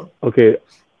 chill. Okay.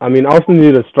 I mean, Arsenal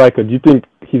need a striker. Do you think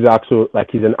he's an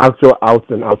actual out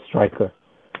and out striker?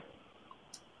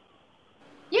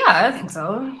 Yeah, I think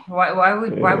so. Why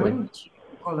wouldn't you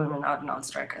call him an out and out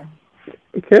striker?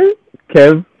 Okay.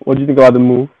 Kev, what do you think about the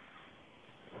move?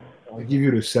 I'll give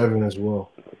you the 7 as well.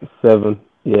 7.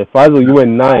 Yeah, Faisal, you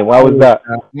went 9. Why was that?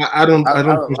 I don't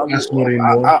push Arsenal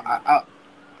anymore.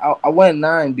 I went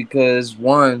 9 because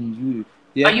one,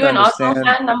 you are you an Arsenal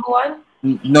fan? Number 1?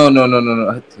 No,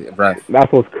 Ref.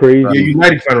 That's what's crazy. You're a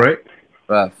United fan, right?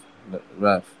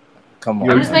 Ref. Come on.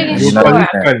 I'm just making sure.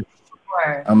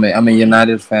 I'm a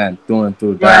United fan through and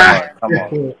through. Come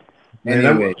on.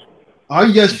 Anyway, how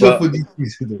you guys feel for this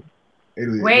season?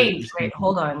 Anyway, wait,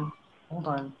 hold on.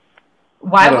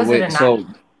 Why was it a 9? So,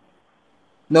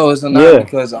 no, it's a 9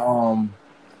 because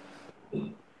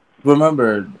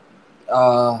remember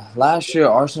last year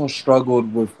Arsenal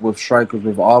struggled with strikers,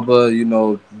 with Alba,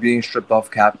 being stripped off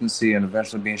captaincy and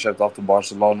eventually being shipped off to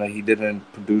Barcelona. He didn't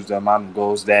produce the amount of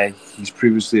goals that he's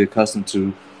previously accustomed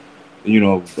to.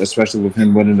 Especially with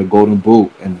him winning the Golden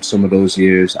Boot in some of those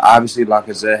years. Obviously,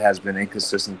 Lacazette has been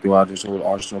inconsistent throughout his whole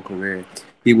Arsenal career.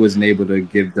 He wasn't able to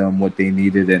give them what they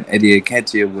needed, and Eddie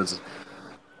Nketiah was,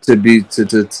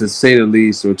 to say the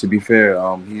least, or to be fair,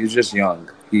 he was just young.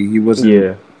 He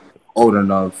wasn't old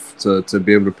enough to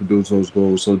be able to produce those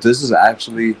goals. So this is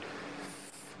actually,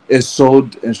 is so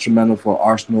instrumental for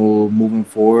Arsenal moving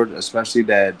forward, especially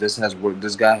that this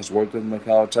guy has worked with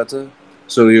Mikel Arteta,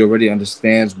 so he already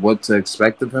understands what to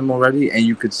expect of him already, and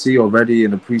you could see already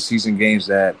in the preseason games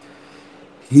that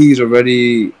he's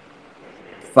already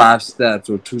 5 steps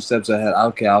or 2 steps ahead.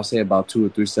 Okay, I'll say about 2 or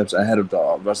 3 steps ahead of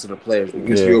the rest of the players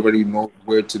because he already knows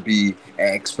where to be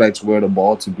and expects where the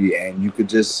ball to be, and you could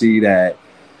just see that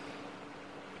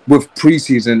with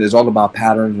preseason is all about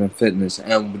patterns and fitness,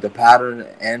 and the pattern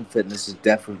and fitness is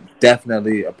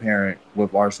definitely apparent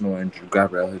with Arsenal and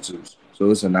Gabriel Jesus.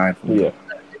 So it's a 9 for me.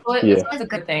 Well, it's a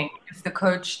good thing if the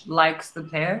coach likes the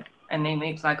player and they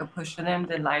make like a push for them.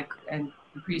 Then and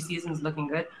the preseason's looking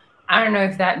good. I don't know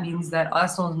if that means that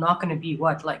Arsenal's not going to be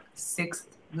like 6th.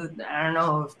 I don't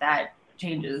know if that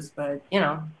changes, but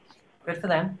good for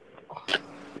them.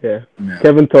 Yeah.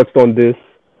 Kevin touched on this.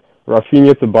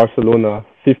 Rafinha to Barcelona,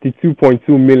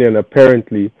 52.2 million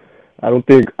apparently. I don't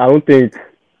think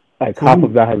like half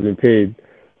of that has been paid.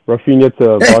 Rafinha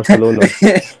to Barcelona.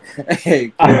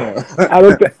 Hey, I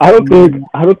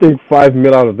don't think 5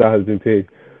 mil out of that has been paid.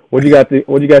 What do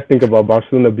you guys think about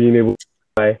Barcelona being able to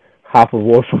buy half of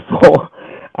world football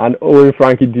and owing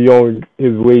Frankie De Jong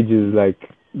his wages? Like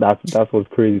that's what's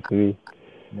crazy to me.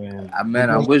 Man,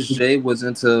 I wish Jay was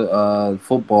into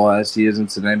football as he is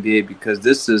into the NBA, because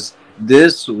this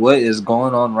what is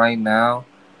going on right now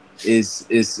is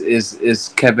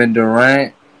Kevin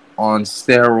Durant on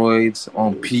steroids,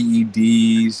 on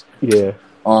PEDs,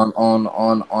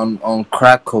 on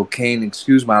crack cocaine.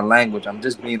 Excuse my language. I'm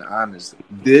just being honest.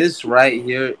 This right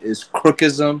here is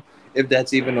crookism, if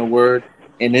that's even a word,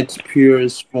 in its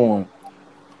purest form.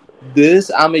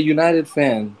 I'm a United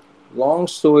fan. Long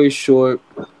story short,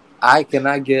 I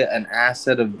cannot get an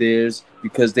asset of theirs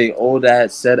because they owe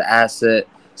that said asset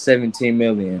 17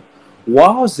 million.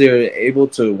 While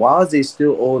they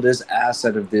still owe this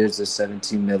asset of theirs the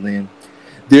 17 million,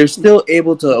 they're still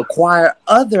able to acquire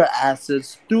other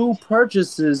assets through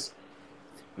purchases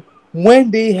when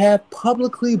they have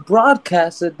publicly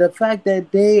broadcasted the fact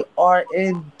that they are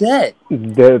in debt.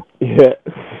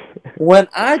 When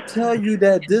I tell you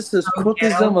that this is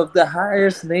crookism of the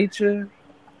highest nature,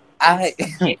 I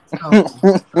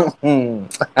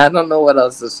don't know what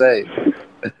else to say.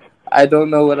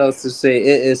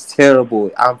 It is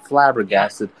terrible. I'm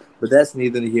flabbergasted, but that's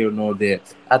neither here nor there.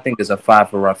 I think it's a 5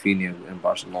 for Rafinha in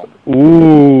Barcelona.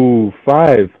 Ooh,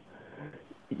 5.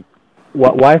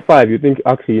 Why 5? You think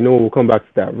actually? We'll come back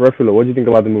to that. Ruffalo, what do you think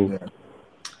about the move?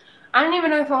 I don't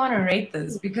even know if I want to rate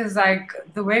this because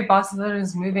the way Barcelona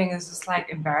is moving is just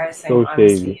embarrassing. So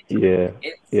honestly,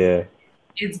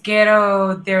 it's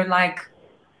ghetto. They're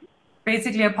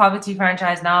basically a poverty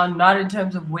franchise now, not in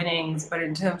terms of winnings, but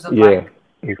in terms of in terms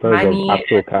money, of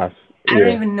actual cash. I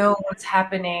don't even know what's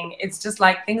happening. It's just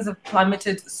things have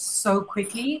plummeted so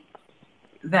quickly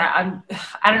that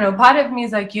I don't know. Part of me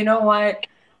is you know what?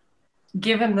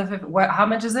 Give him how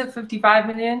much is it? 55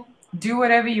 million? Do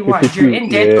whatever you want. You're in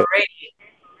debt already.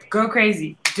 Go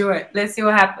crazy. Do it. Let's see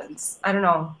what happens. I don't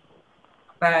know.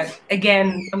 But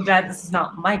again, I'm glad this is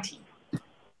not my team.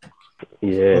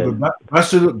 Yeah.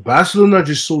 Barcelona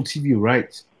just sold TV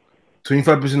rights.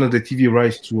 25% of the TV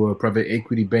rights to a private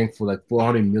equity bank for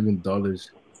 $400 million.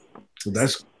 So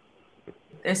that's...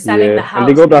 They're selling the house. And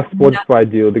they got that Spotify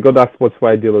deal. They got that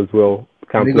Spotify deal as well.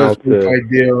 They got a Spotify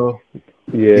deal.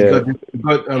 Yeah.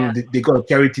 They got a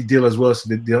charity deal as well, so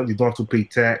they don't have to pay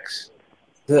tax.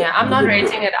 Yeah, I'm not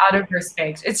rating it out of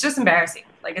respect. It's just embarrassing.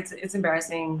 It's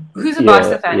embarrassing. Who's a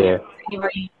Barca fan? Yeah.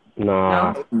 Anybody?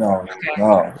 No.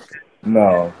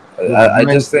 I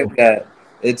just think that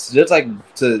it's just like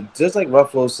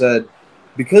Ruffalo said,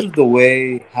 because of the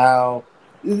way how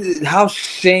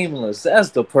shameless,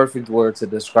 that's the perfect word to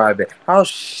describe it, how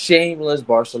shameless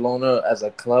Barcelona as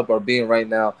a club are being right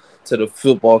now to the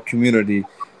football community.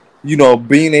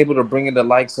 Being able to bring in the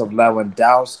likes of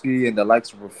Lewandowski and the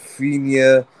likes of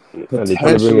Rafinha,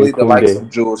 potentially the likes of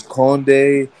Jules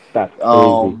Koundé. That's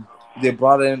crazy. They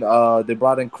brought in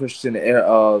Christensen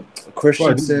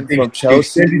from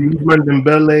Chelsea. They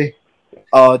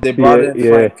brought in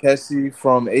Frank Kessie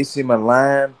from AC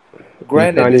Milan.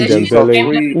 Granted,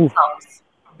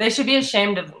 they should be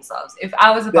ashamed of themselves. If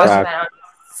I was a Barca fan, I would be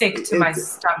sick to my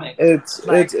stomach.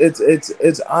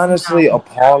 It's honestly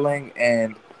appalling,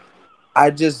 and I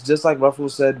just like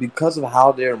Ruffalo said, because of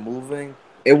how they're moving,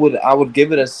 I would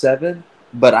give it a 7,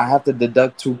 but I have to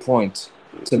deduct 2 points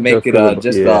to make it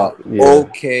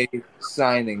okay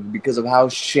signing because of how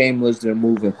shameless they're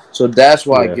moving. So that's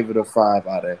why I give it a 5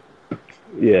 out of it.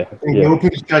 Yeah. They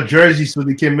opened that jersey so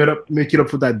they can make it up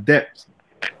for that depth.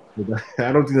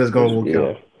 I don't think that's gonna work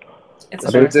out. I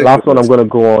think last one I'm gonna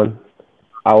go on.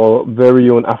 our very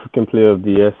own African Player of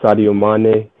the Year, Sadio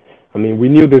Mane. I mean, we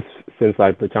knew this since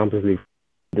like the Champions League.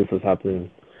 This was happening.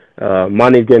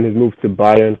 Mane getting his move to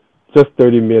Bayern, just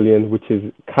 30 million, which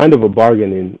is kind of a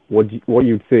bargain in what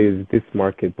you'd say is this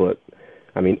market. But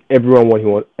I mean, everyone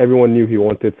knew he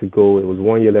wanted to go. It was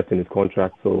 1 year left in his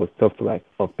contract, so it was tough to like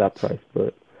up that price.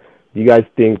 But do you guys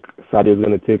think Sadio's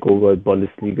going to take over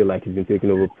Bundesliga like he's been taking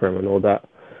over Prem and all that?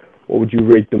 What would you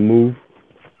rate the move?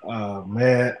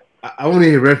 Man, I want to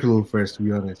hear Repilo first, to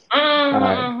be honest.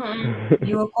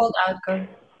 You were called out, girl.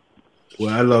 Well,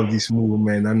 I love this move,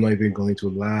 man. I'm not even going to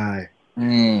lie.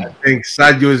 I think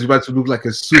Sadio is about to look like a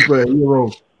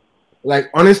superhero. Like,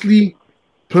 honestly,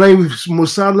 playing with Mo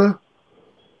Salah,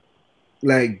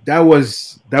 like that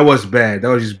was bad. That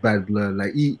was just bad blood.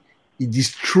 Like he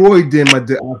destroyed them at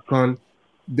the AFCON.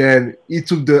 Then he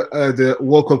took the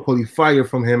World Cup qualifier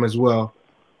from him as well.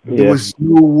 Yeah. There was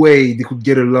no way they could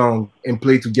get along and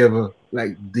play together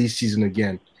like this season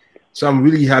again. So I'm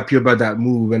really happy about that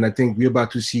move, and I think we're about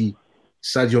to see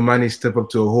Sadio Mane step up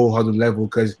to a whole other level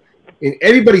because in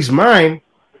everybody's mind,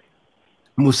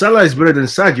 Mo Salah is better than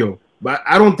Sadio, but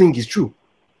I don't think it's true.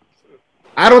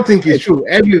 I don't think it's true.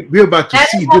 We're about to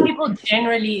see. That's how people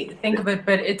generally think of it,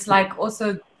 but it's like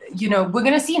also, we're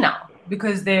gonna see now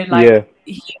because they're like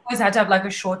he always had to have like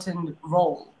a shortened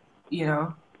role,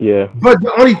 Yeah. But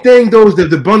the only thing though is that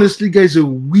the Bundesliga is a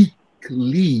weak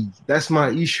league. That's my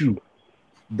issue.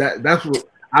 That's what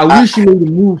I wish he made a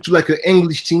move to like an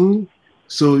English team,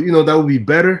 so that would be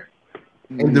better.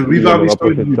 And the rebound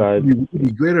would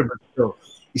be greater, but still,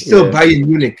 it's still Bayern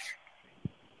Munich.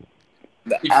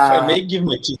 If I may give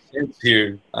my 2 cents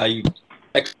here,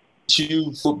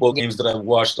 two football games that I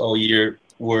watched all year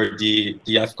were the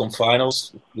AFCON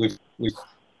finals with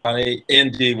Mane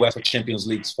and the UEFA Champions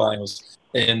League finals.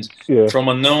 And from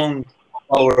a known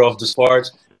power of the sport,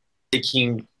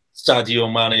 taking Sadio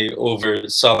Mane over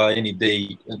Salah any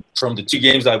day. From the 2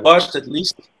 games I watched, at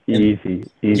least. Easy.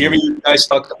 Hearing you guys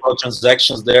talk about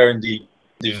transactions there and the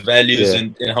values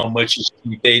and how much is to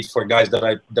be paid for guys that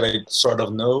I sort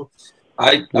of know.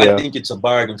 I think it's a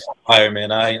bargain for hire,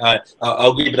 man.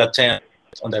 I'll give it a 10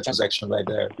 on that transaction right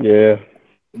there. Yeah.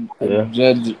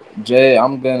 Jay,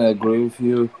 I'm gonna agree with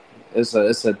you. It's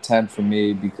a 10 for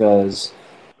me because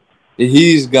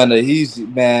he's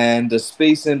the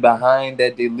spacing behind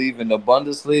that they leave in the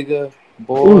Bundesliga,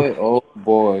 boy. Oh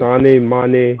boy. Sane,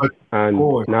 Mane, and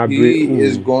Gnabry. He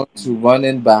is going to run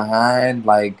in behind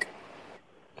like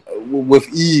with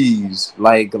ease,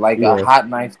 like a hot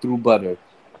knife through butter.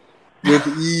 With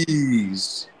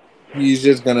ease, he's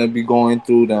just gonna be going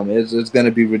through them. It's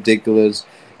gonna be ridiculous.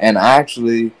 And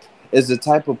actually, it's the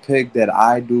type of pick that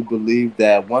I do believe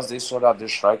that once they sort out their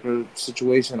striker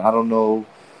situation, I don't know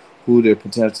who they're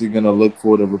potentially gonna look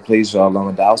for to replace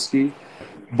Lewandowski.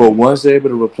 But once they're able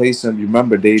to replace him, you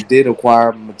remember they did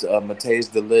acquire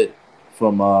Matthijs de Ligt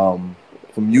from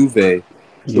Juve.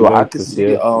 So I could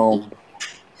see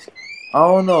I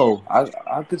don't know.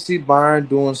 I could see Bayern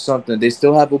doing something. They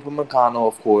still have Upamecano,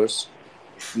 of course.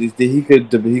 He could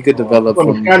develop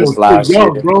from this last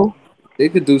year. Bro. They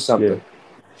could do something.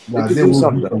 They could do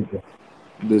something.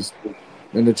 This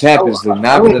in the Champions League,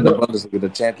 not in the Bundesliga, the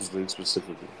Champions League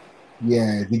specifically.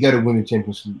 Yeah, they got to win the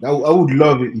Champions League. I would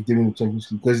love it if they win the Champions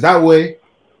League because that way,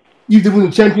 if they win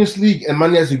the Champions League and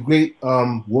Mane has a great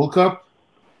World Cup,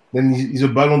 then he's a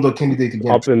Ballon d'Or candidate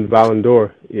again. Up in the Ballon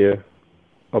d'Or,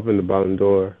 Up in the Ballon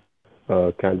d'Or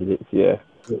candidates,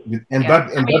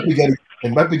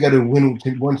 Mbappe got to win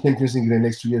one Champions League in the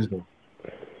next 2 years, though.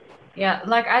 Yeah,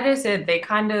 like I just said, they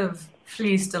kind of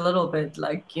fleeced a little bit,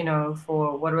 like,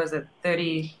 for, what was it,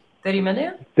 30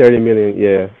 million? 30 million,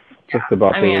 yeah. Just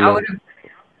about. I mean, I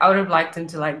would have liked him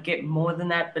to, like, get more than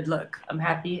that, but look, I'm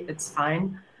happy. It's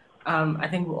fine. I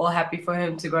think we're all happy for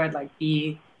him to go and, like,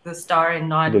 be the star and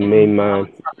not the main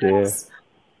man,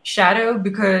 shadow,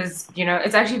 because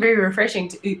it's actually very refreshing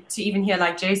to even hear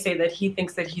like Jay say that he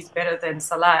thinks that he's better than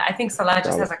Salah. I think Salah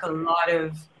just has like a lot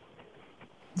of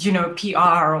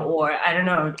PR, or I don't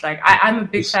know, like I'm a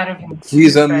big fan of him too,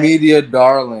 he's a media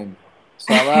darling.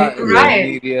 Salah is a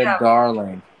media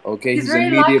darling. Okay, he's a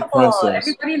media princess.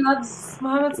 Everybody loves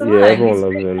Mohamed Salah. Yeah, everyone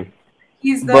loves him.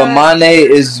 But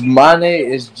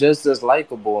Mane is just as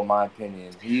likable in my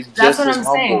opinion. He's just as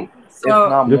humble. Saying. So, if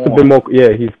not just more. A bit more.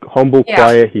 Yeah, he's humble,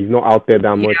 quiet. He's not out there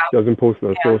that much. Doesn't post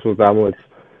on socials that much.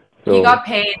 So he got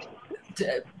paid.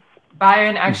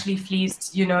 Bayern actually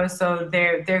fleeced, so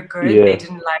they're good. Yeah. They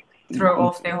didn't like throw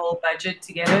off their whole budget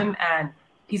to get him, and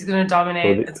he's gonna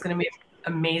dominate. It's gonna be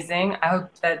amazing. I hope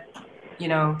that he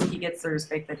gets the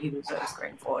respect that he deserves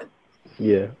going forward.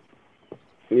 Yeah.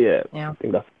 Yeah, Yeah. I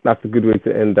think that's a good way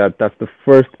to end that. That's the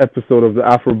first episode of the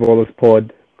Afro Ballers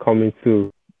Pod coming soon.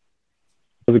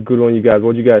 That was a good one, you guys.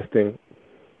 What do you guys think?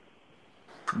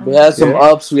 We had some Yeah,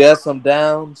 ups, we had some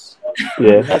downs. We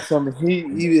yeah, had some heat.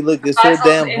 Even look, it's so Battles,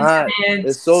 damn hot. internet.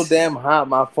 It's so damn hot.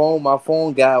 My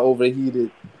phone got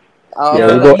overheated. I yeah.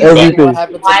 feel We Yeah, like got you I don't said know what everything.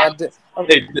 happened to my. wild.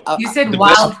 Hey, You said the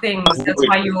best wild things. part, That's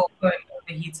why your phone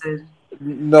overheated.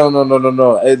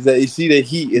 No. It's that you see the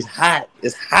heat is hot.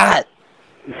 It's hot.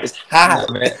 It's hot.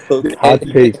 man, Hot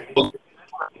Okay. takes.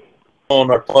 on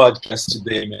our podcast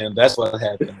today, man. That's what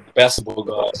happened. Basketball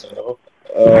gods,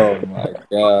 Oh my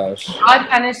gosh. God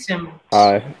punished him.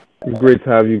 Hi, great to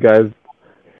have you guys.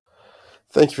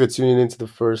 Thank you for tuning in to the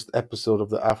first episode of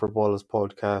the Afro Ballers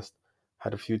podcast.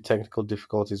 Had a few technical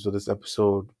difficulties with this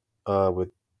episode, with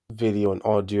video and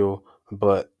audio,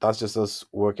 but that's just us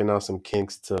working out some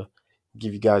kinks to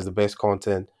give you guys the best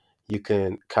content. You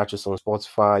can catch us on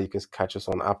Spotify. You can catch us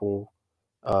on Apple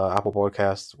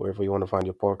Podcasts, wherever you want to find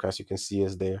your podcast. You can see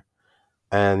us there.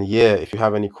 And yeah, if you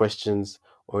have any questions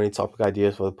or any topic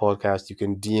ideas for the podcast, you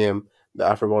can DM the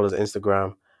Afro Ballers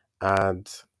Instagram. And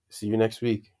see you next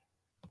week.